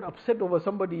I got upset over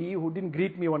somebody who didn't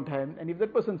greet me one time, and if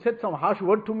that person said some harsh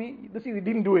word to me, this is, he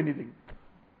didn't do anything.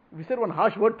 If he said one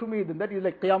harsh word to me, then that is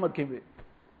like Qiyamah came in.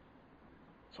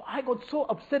 So I got so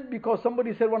upset because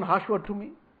somebody said one harsh word to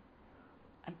me.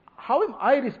 And how am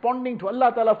I responding to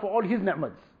Allah Ta'ala for all His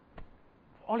ni'mats,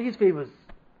 all His favors?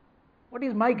 What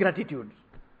is my gratitude?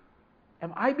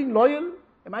 Am I being loyal?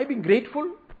 Am I being grateful?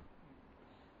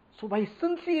 So by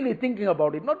sincerely thinking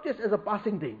about it, not just as a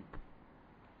passing thing,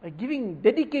 by giving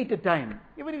dedicated time,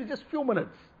 even if it's just few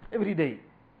minutes every day,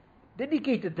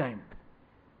 dedicated time,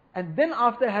 and then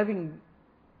after having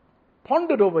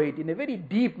pondered over it in a very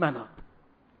deep manner,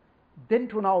 then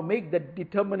to now make that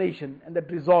determination and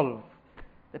that resolve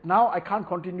that now I can't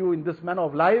continue in this manner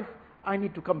of life, I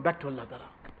need to come back to Allah Ta'ala.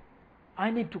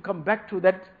 I need to come back to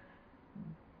that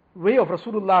way of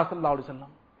Rasulullah Sallallahu Alaihi Wasallam.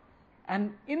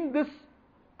 And in this,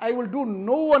 I will do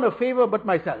no one a favor but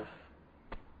myself.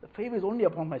 The favor is only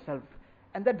upon myself.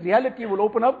 And that reality will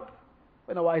open up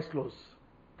when our eyes close.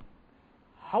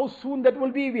 How soon that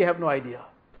will be, we have no idea.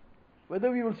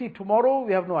 Whether we will see tomorrow,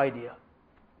 we have no idea.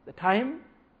 The time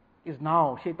is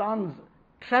now. Shaitan's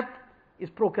trap is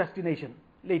procrastination.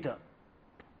 Later.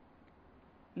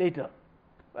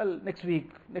 Well, next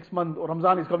week, next month, or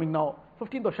Ramzan is coming now.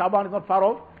 15th of Shaban is not far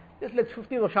off. Just let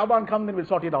 15th of Shaban come, then we'll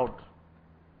sort it out.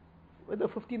 Whether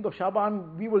 15th of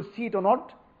Shaban we will see it or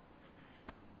not,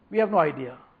 we have no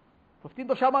idea.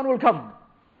 15th of Shaban will come.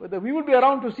 Whether we will be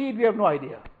around to see it, we have no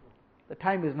idea. The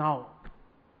time is now.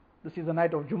 This is the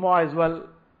night of Jumu'ah as well.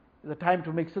 It's a time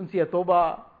to make sincere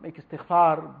tawbah, make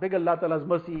istighfar, beg Allah Ta'ala's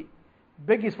mercy,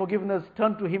 beg His forgiveness,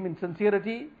 turn to Him in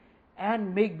sincerity,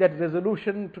 and make that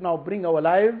resolution to now bring our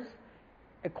lives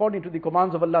according to the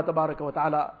commands of Allah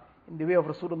Ta'ala, in the way of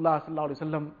Rasulullah Sallallahu Alaihi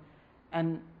Wasallam.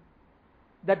 And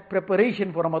that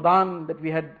preparation for Ramadan that we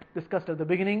had discussed at the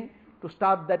beginning, to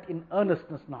start that in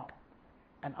earnestness now.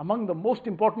 And among the most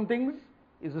important things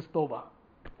is this tawbah.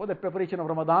 For the preparation of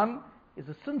Ramadan is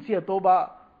a sincere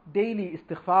tawbah, daily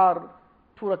istighfar,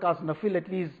 2 rakats nafil at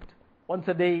least, once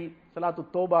a day, salatul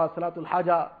tawbah, salatul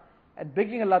haja, and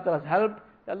begging Allah Ta'ala's help.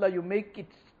 Allah, you make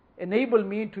it, enable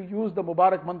me to use the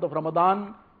Mubarak month of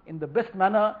Ramadan in the best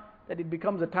manner, that it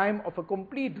becomes a time of a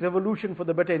complete revolution for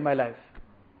the better in my life.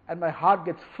 And my heart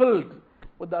gets filled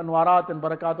with the anwarat and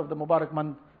barakat of the Mubarak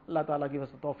month. Allah Ta'ala give us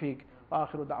the tawfiq. Wa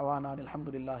akhiru da'wana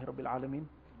alhamdulillahi rabbil alameen.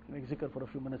 Make zikr for a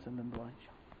few minutes and then dua,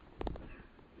 inshallah.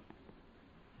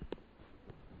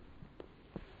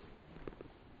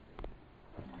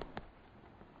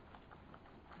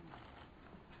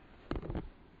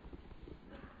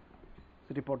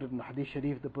 Reported in the Hadith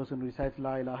Sharif, the person who recites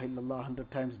La ilaha illallah 100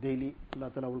 times daily, Allah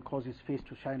Ta'ala will cause his face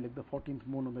to shine like the 14th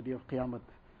moon on the day of Qiyamah.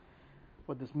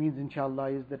 What this means, inshallah,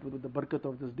 is that with the barakat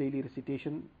of this daily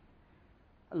recitation,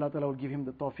 Allah Ta'ala will give him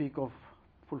the tawfiq of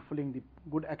fulfilling the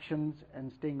good actions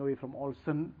and staying away from all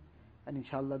sin, and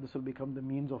inshallah this will become the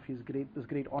means of this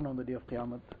great honor on the day of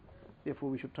Qiyamah. Therefore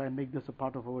we should try and make this a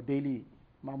part of our daily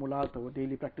ma'mulat, our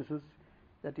daily practices,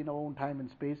 that in our own time and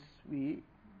space we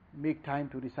make time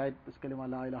to recite this kalima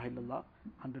La ilaha illallah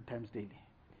 100 times daily.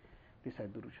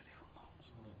 Recite Durood Sharif.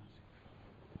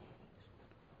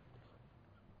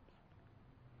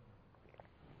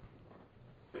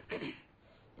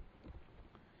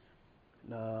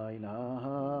 La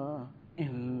ilaha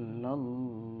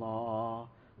illallah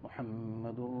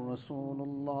Muhammadur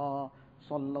Rasulullah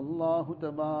sallallahu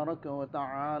tabaraka wa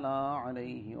ta'ala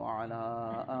alayhi wa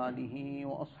ala alihi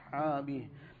wa ashabihi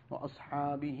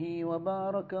وأصحابه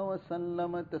وبارك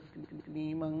وسلم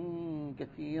تسليما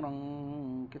كثيرا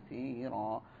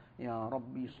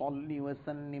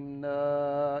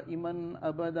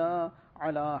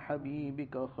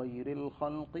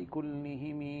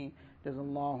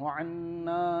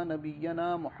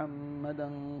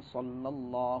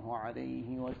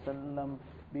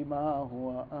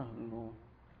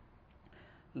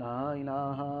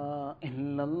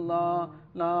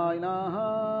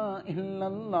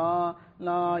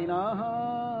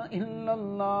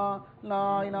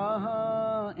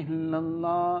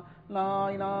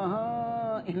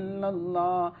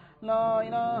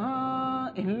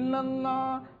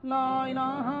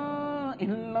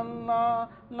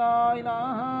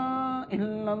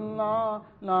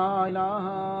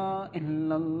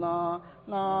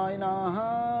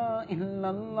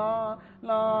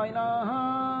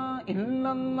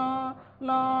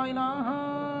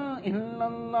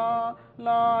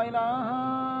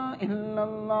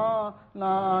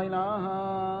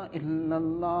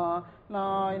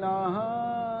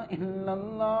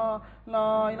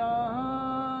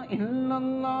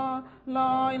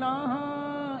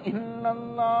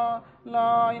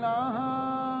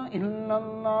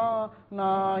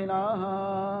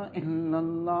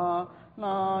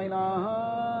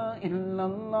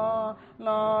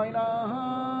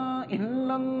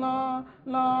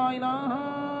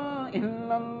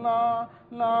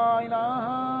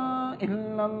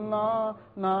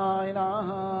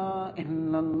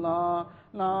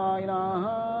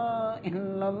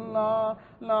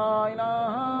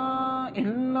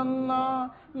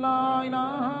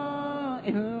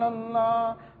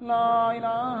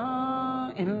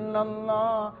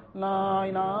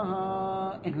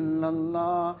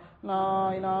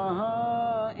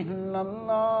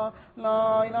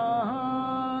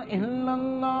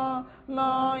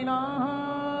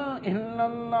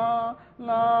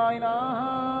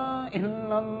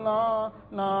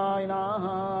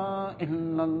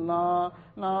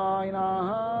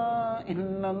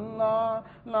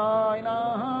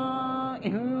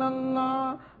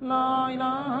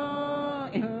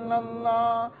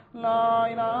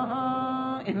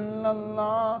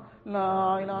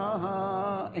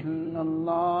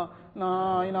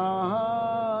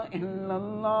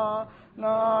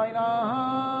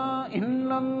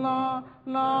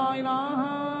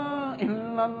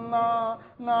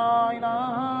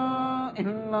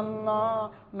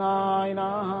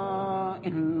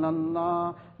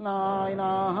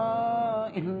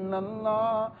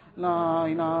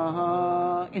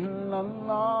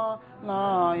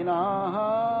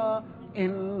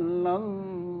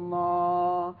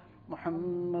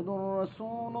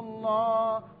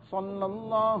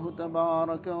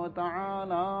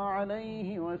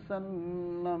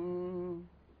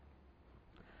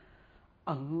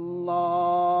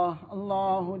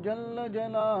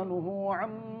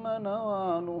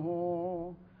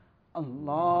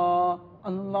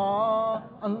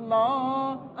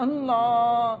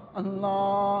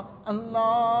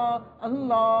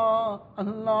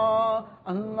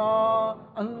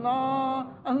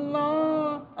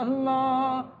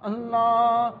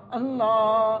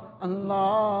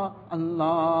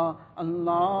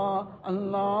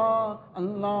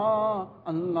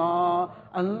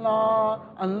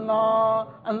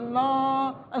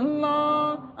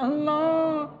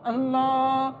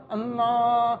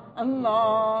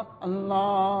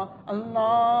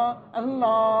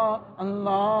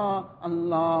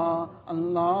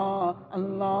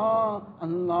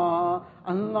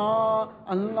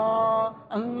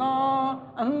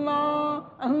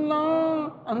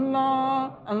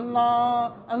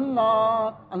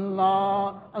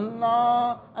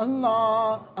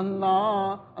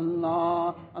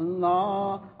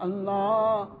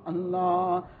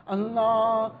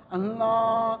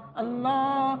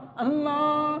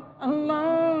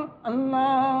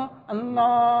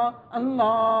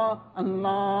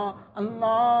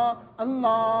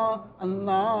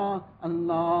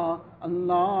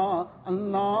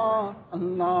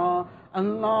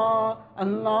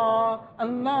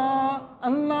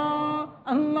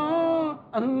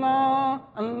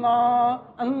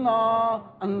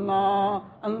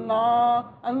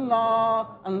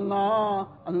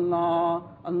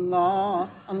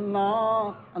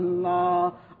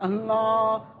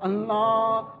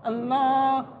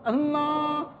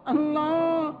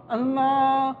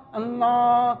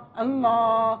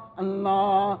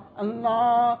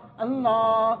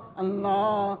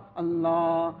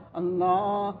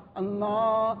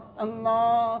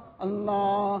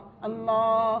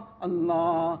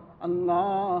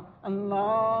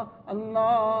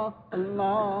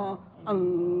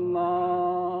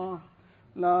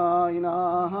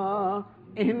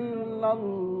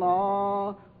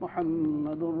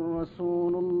محمد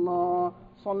رسول الله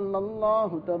صلى الله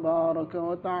تبارك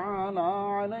وتعالى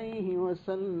عليه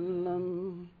وسلم.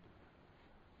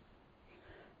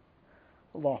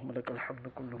 اللهم لك الحمد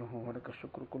كله ولك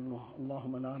الشكر كله،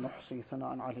 اللهم لا نحصي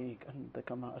ثناء عليك أنت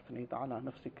كما أثنيت على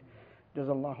نفسك.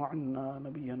 جزا الله عنا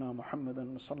نبينا محمدا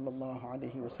صلى الله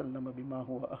عليه وسلم بما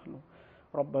هو أهله.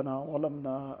 ربنا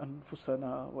ظلمنا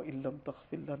أنفسنا وإن لم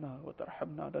تغفر لنا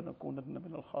وترحمنا لنكونن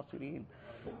من الخاسرين.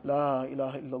 لا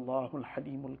إله إلا الله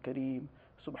الحليم الكريم،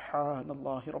 سبحان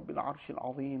الله رب العرش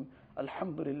العظيم،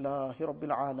 الحمد لله رب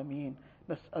العالمين.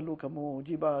 نسألك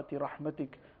موجبات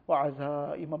رحمتك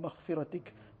وعزائم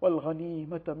مغفرتك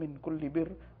والغنيمة من كل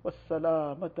بر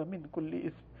والسلامة من كل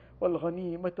إثم،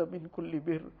 والغنيمة من كل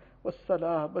بر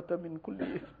والسلامة من كل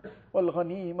إثم،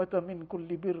 والغنيمة من كل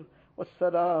بر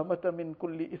والسلامة من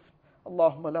كل إثم.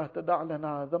 اللهم لا تدع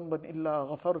لنا ذنبا إلا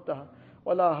غفرته،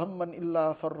 ولا هما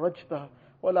إلا فرجته،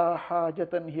 ولا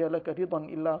حاجة هي لك رضا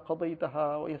إلا قضيتها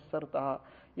ويسرتها.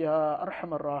 يا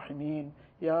أرحم الراحمين،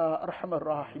 يا أرحم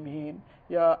الراحمين،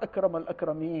 يا أكرم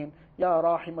الأكرمين، يا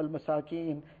راحم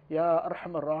المساكين، يا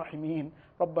أرحم الراحمين.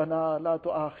 ربنا لا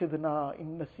تؤاخذنا إن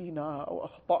نسينا أو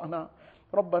أخطأنا،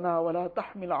 ربنا ولا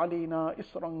تحمل علينا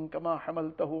إصرا كما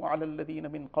حملته على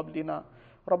الذين من قبلنا،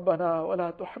 ربنا ولا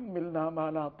تحملنا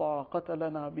ما لا طاقة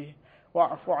لنا به،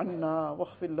 واعف عنا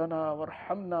واغفر لنا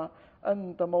وارحمنا،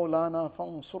 أنت مولانا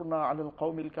فانصرنا على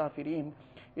القوم الكافرين.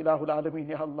 Ilahul Alameen,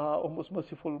 Ya Allah, O most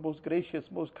merciful, most gracious,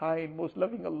 most kind, most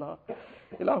loving Allah.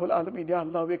 Ilahul Alameen, Ya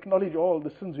Allah, we acknowledge all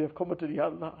the sins we have committed, Ya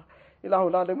Allah.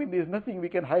 Ilahul Alameen, there is nothing we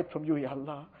can hide from you, Ya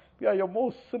Allah. We are your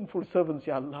most sinful servants,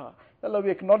 Ya Allah. Ya Allah, we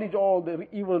acknowledge all the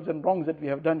evils and wrongs that we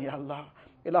have done, Ya Allah.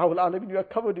 Ilahul Alameen, we are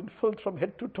covered in filth from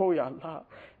head to toe, Ya Allah.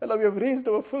 Ya Allah, we have raised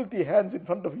our filthy hands in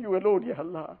front of you alone, Ya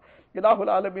Allah. Ilahul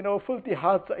Alameen, our filthy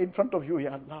hearts are in front of you,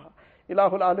 Ya Allah.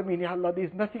 Ilahul Alameen, Ya Allah, there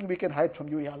is nothing we can hide from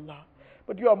you, Ya Allah.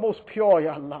 But you are most pure,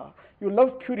 Ya Allah. You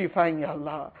love purifying, Ya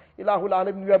Allah. Ilahul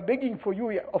Alameen, we are begging for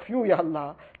you, of you, Ya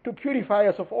Allah, to purify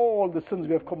us of all the sins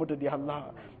we have committed, Ya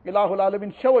Allah. Ilahul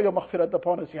Alameen, shower your maghfirat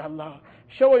upon us, Ya Allah.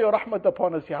 Shower your rahmat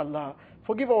upon us, Ya Allah.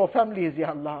 Forgive our families,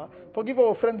 Ya Allah. Forgive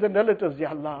our friends and relatives,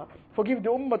 Ya Allah. Forgive the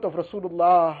ummah of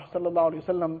Rasulullah sallallahu alaihi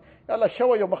wasallam. Ya Allah,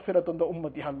 shower your maghfirat on the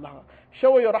ummah, Ya Allah.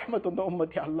 Shower your rahmat on the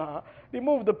ummah, Ya Allah.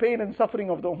 Remove the pain and suffering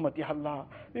of the ummah, Ya Allah.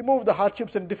 Remove the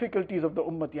hardships and difficulties of the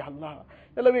ummah, Ya Allah.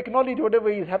 Ya Allah, we acknowledge whatever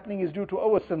is happening is due to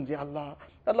our sins, Ya Allah.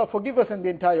 Ya Allah, forgive us and the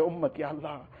entire ummah, Ya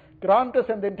Allah. Grant us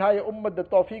and the entire ummah the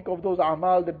tawfiq of those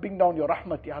a'mal that bring down your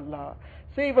rahmat, Ya Allah.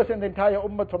 Save us and the entire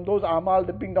ummah from those a'mal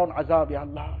that bring down azab, Ya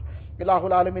Allah.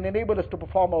 Ilahul Alameen, enable us to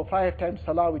perform our 5 times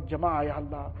salah with jama'ah, Ya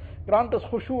Allah. Grant us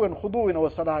khushu and khudu in our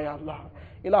salah, Ya Allah.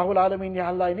 Ilahul Alameen, Ya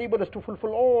Allah, enable us to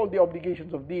fulfill all the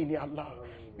obligations of deen, Ya Allah.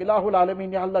 Ilahul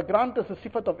Alameen, Ya Allah, grant us a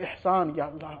sifat of ihsan, Ya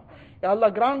Allah. Ya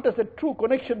Allah, grant us a true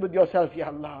connection with yourself, Ya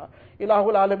Allah.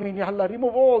 Ilahul Alameen, Ya Allah,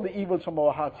 remove all the evils from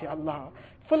our hearts, Ya Allah.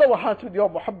 Fill our hearts with your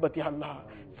muhabbat, Ya Allah.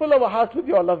 Fill our hearts with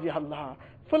your love, Ya Allah.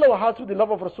 Fill our hearts with the love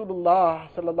of Rasulullah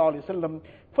sallallahu alaihi wasallam.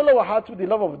 Fill our hearts with the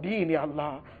love of deen, Ya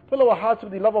Allah. Fill our hearts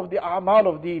with the love of the a'mal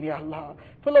of deen, Ya Allah.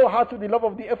 Fill our hearts with the love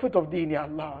of the effort of deen, Ya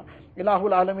Allah.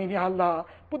 Ilahul Alameen, Ya Allah.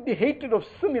 Put the hatred of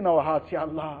sin in our hearts, Ya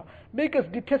Allah. Make us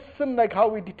detest sin like how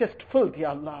we detest filth, Ya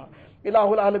Allah.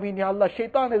 Ilahul Alameen, Ya Allah.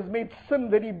 Shaitan has made sin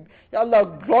very, Ya Allah,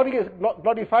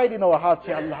 glorified in our hearts,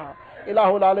 Ya Allah.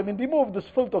 Ilahul Alameen, remove this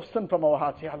filth of sin from our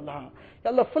hearts, Ya Allah. Ya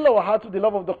Allah, fill our hearts with the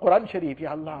love of the Quran Sharif,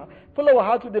 Ya Allah. Fill our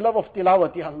hearts with the love of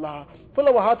tilawat, Ya Allah. Fill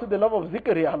our hearts with the love of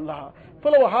zikr, Ya Allah.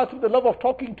 Fill our hearts with the love of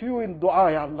talking to you in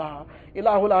dua, Ya Allah.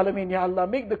 Ilahul Alameen, Ya Allah,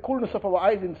 make the coolness of our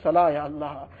eyes in salah, Ya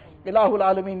Allah. Ilahul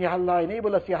Alameen, Ya Allah,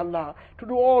 enable us, Ya Allah, to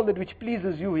do all that which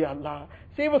pleases you, Ya Allah.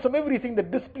 Save us from everything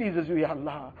that displeases you, Ya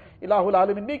Allah. Ilahul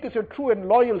Alameen, make us your true and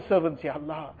loyal servants, Ya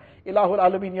Allah. Ilahul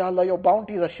Alameen, Ya Allah, your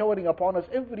bounties are showering upon us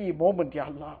every moment, Ya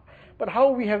Allah. But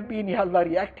how we have been, Ya Allah,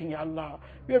 reacting, Ya Allah.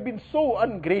 We have been so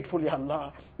ungrateful, Ya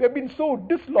Allah. We have been so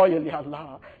disloyal, Ya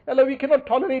Allah. Ya Allah, we cannot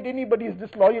tolerate anybody's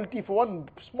disloyalty for one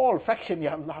small fraction,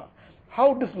 Ya Allah.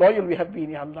 How disloyal we have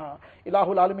been, Ya Allah.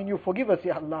 Ilahul Alameen, you forgive us,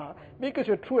 Ya Allah. Make us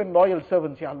your true and loyal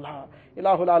servants, Ya Allah.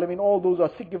 Ilahul Alameen, all those who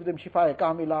are sick, give them shifa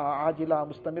kamila, ajila,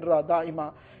 mustamirra,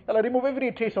 daima. Ya Allah, remove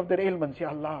every trace of their ailments, Ya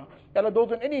Allah. Ya Allah,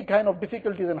 those in any kind of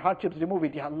difficulties and hardships, remove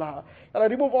it, Ya Allah. Ya Allah,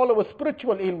 remove all our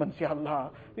spiritual ailments, Ya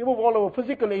Allah. Remove all our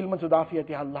physical ailments with afiyat,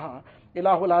 Ya Allah.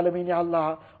 Ilahul Alameen, Ya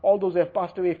Allah. All those who have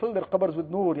passed away, fill their qabrs with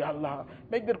noor, Ya Allah.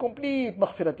 Make their complete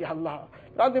maghfirat, Ya Allah.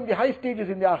 Grant them the high stages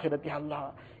in the akhirat, Ya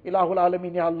Allah. Ilahul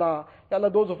Alameen, Ya Allah. Ya Allah,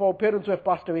 those of our parents who have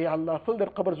passed away, Ya Allah, fill their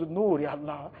qabrs with noor, Ya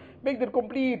Allah. Make their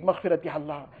complete maghfirat, Ya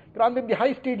Allah. Grant them the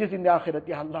high stages in the akhirat,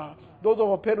 Ya Allah. Those of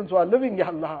our parents who are living, Ya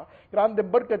Allah, grant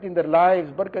them barakat in their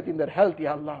lives, barakat in their health,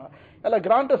 Ya Allah. Allah,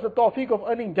 grant us the tawfiq of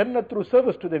earning Jannah through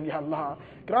service to them, Ya Allah.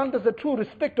 Grant us the true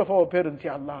respect of our parents,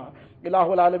 Ya Allah.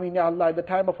 Ilahul Alameen, Ya Allah, at the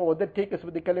time of our death, take us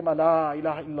with the kalima La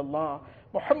ilaha illallah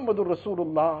Muhammadur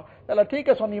Rasulullah. Allah, take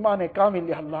us on Iman Kamil,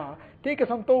 Ya Allah. Take us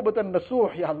on Tawbatan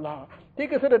Nasuh, Ya Allah.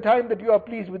 Take us at a time that you are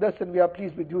pleased with us and we are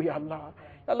pleased with you, Ya Allah.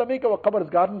 Allah, make our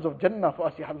qabrs gardens of Jannah for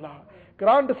us, Ya Allah.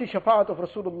 Grant us the shafaat of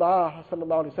Rasulullah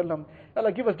sallallahu alaihi wasallam.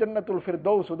 Allah, give us Jannatul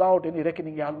Firdaus without any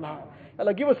reckoning, Ya Allah.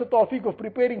 Allah, give us the tawfiq of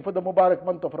preparing for the Mubarak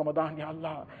month of Ramadan, Ya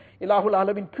Allah. Ilahul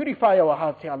Alameen, purify our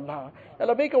hearts, Ya Allah.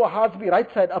 Allah, make our hearts be right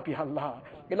side up, Ya Allah.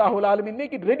 Ilahul Alameen,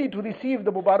 make it ready to receive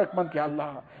the Mubarak month, Ya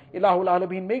Allah. Ilahul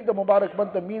Alameen, make the Mubarak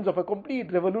month the means of a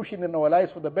complete revolution in our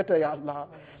lives for the better, Ya Allah.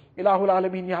 Ilahul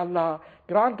Alameen, Ya Allah,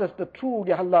 grant us the true,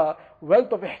 Ya Allah,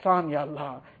 wealth of ihsan, Ya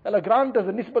Allah. Allah, grant us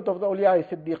the nisbat of the awliya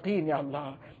siddiqeen, Ya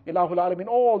Allah. Ilahul Alameen,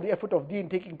 all the effort of deen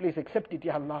taking place, accept it,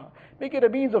 Ya Allah. Make it a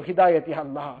means of hidayat, Ya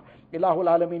Allah. Ilahul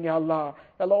Alameen, Ya Allah.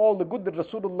 Allah, all the good that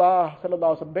Rasulullah sallallahu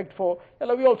alaihi wasallam begged for,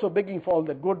 Allah, we also begging for all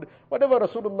the good. Whatever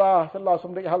Rasulullah sallallahu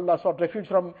alaihi wasallam, Ya Allah, sought refuge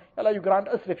from, Allah, you grant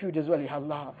us refuge as well, Ya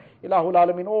Allah. Ilahul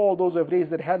Alameen, all those who have raised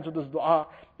their hands with this dua,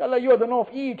 Ya Allah, you are the know of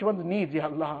each one's needs, Ya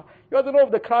Allah. You are the know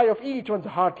of the cry of each one's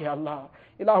heart, Ya Allah.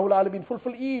 Ilahul Alameen,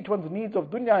 fulfill each one's needs of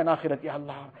dunya and akhirat, Ya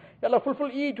Allah. Ya Allah, fulfill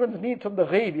each one's needs from the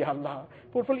ghaib, Ya Allah.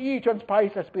 Fulfill each one's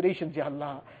pious aspirations, Ya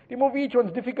Allah. Remove each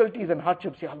one's difficulties and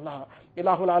hardships, Ya Allah.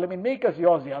 Ilahul Alameen, make us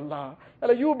yours, Ya Allah. Ya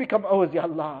Allah, you become ours, Ya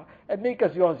Allah, and make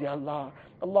us yours, Ya Allah.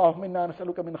 اللهم إنا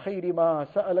نسألك من خير ما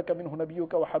سألك منه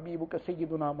نبيك وحبيبك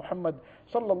سيدنا محمد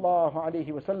صلى الله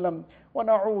عليه وسلم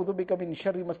ونعوذ بك من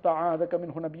شر ما استعاذك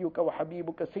منه نبيك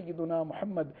وحبيبك سيدنا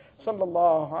محمد صلى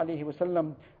الله عليه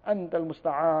وسلم أنت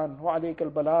المستعان وعليك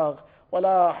البلاغ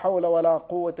ولا حول ولا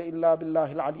قوة إلا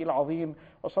بالله العلي العظيم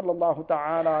وصلى الله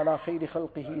تعالى على خير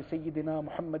خلقه سيدنا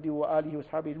محمد وآله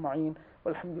وصحبه أجمعين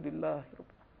والحمد لله رب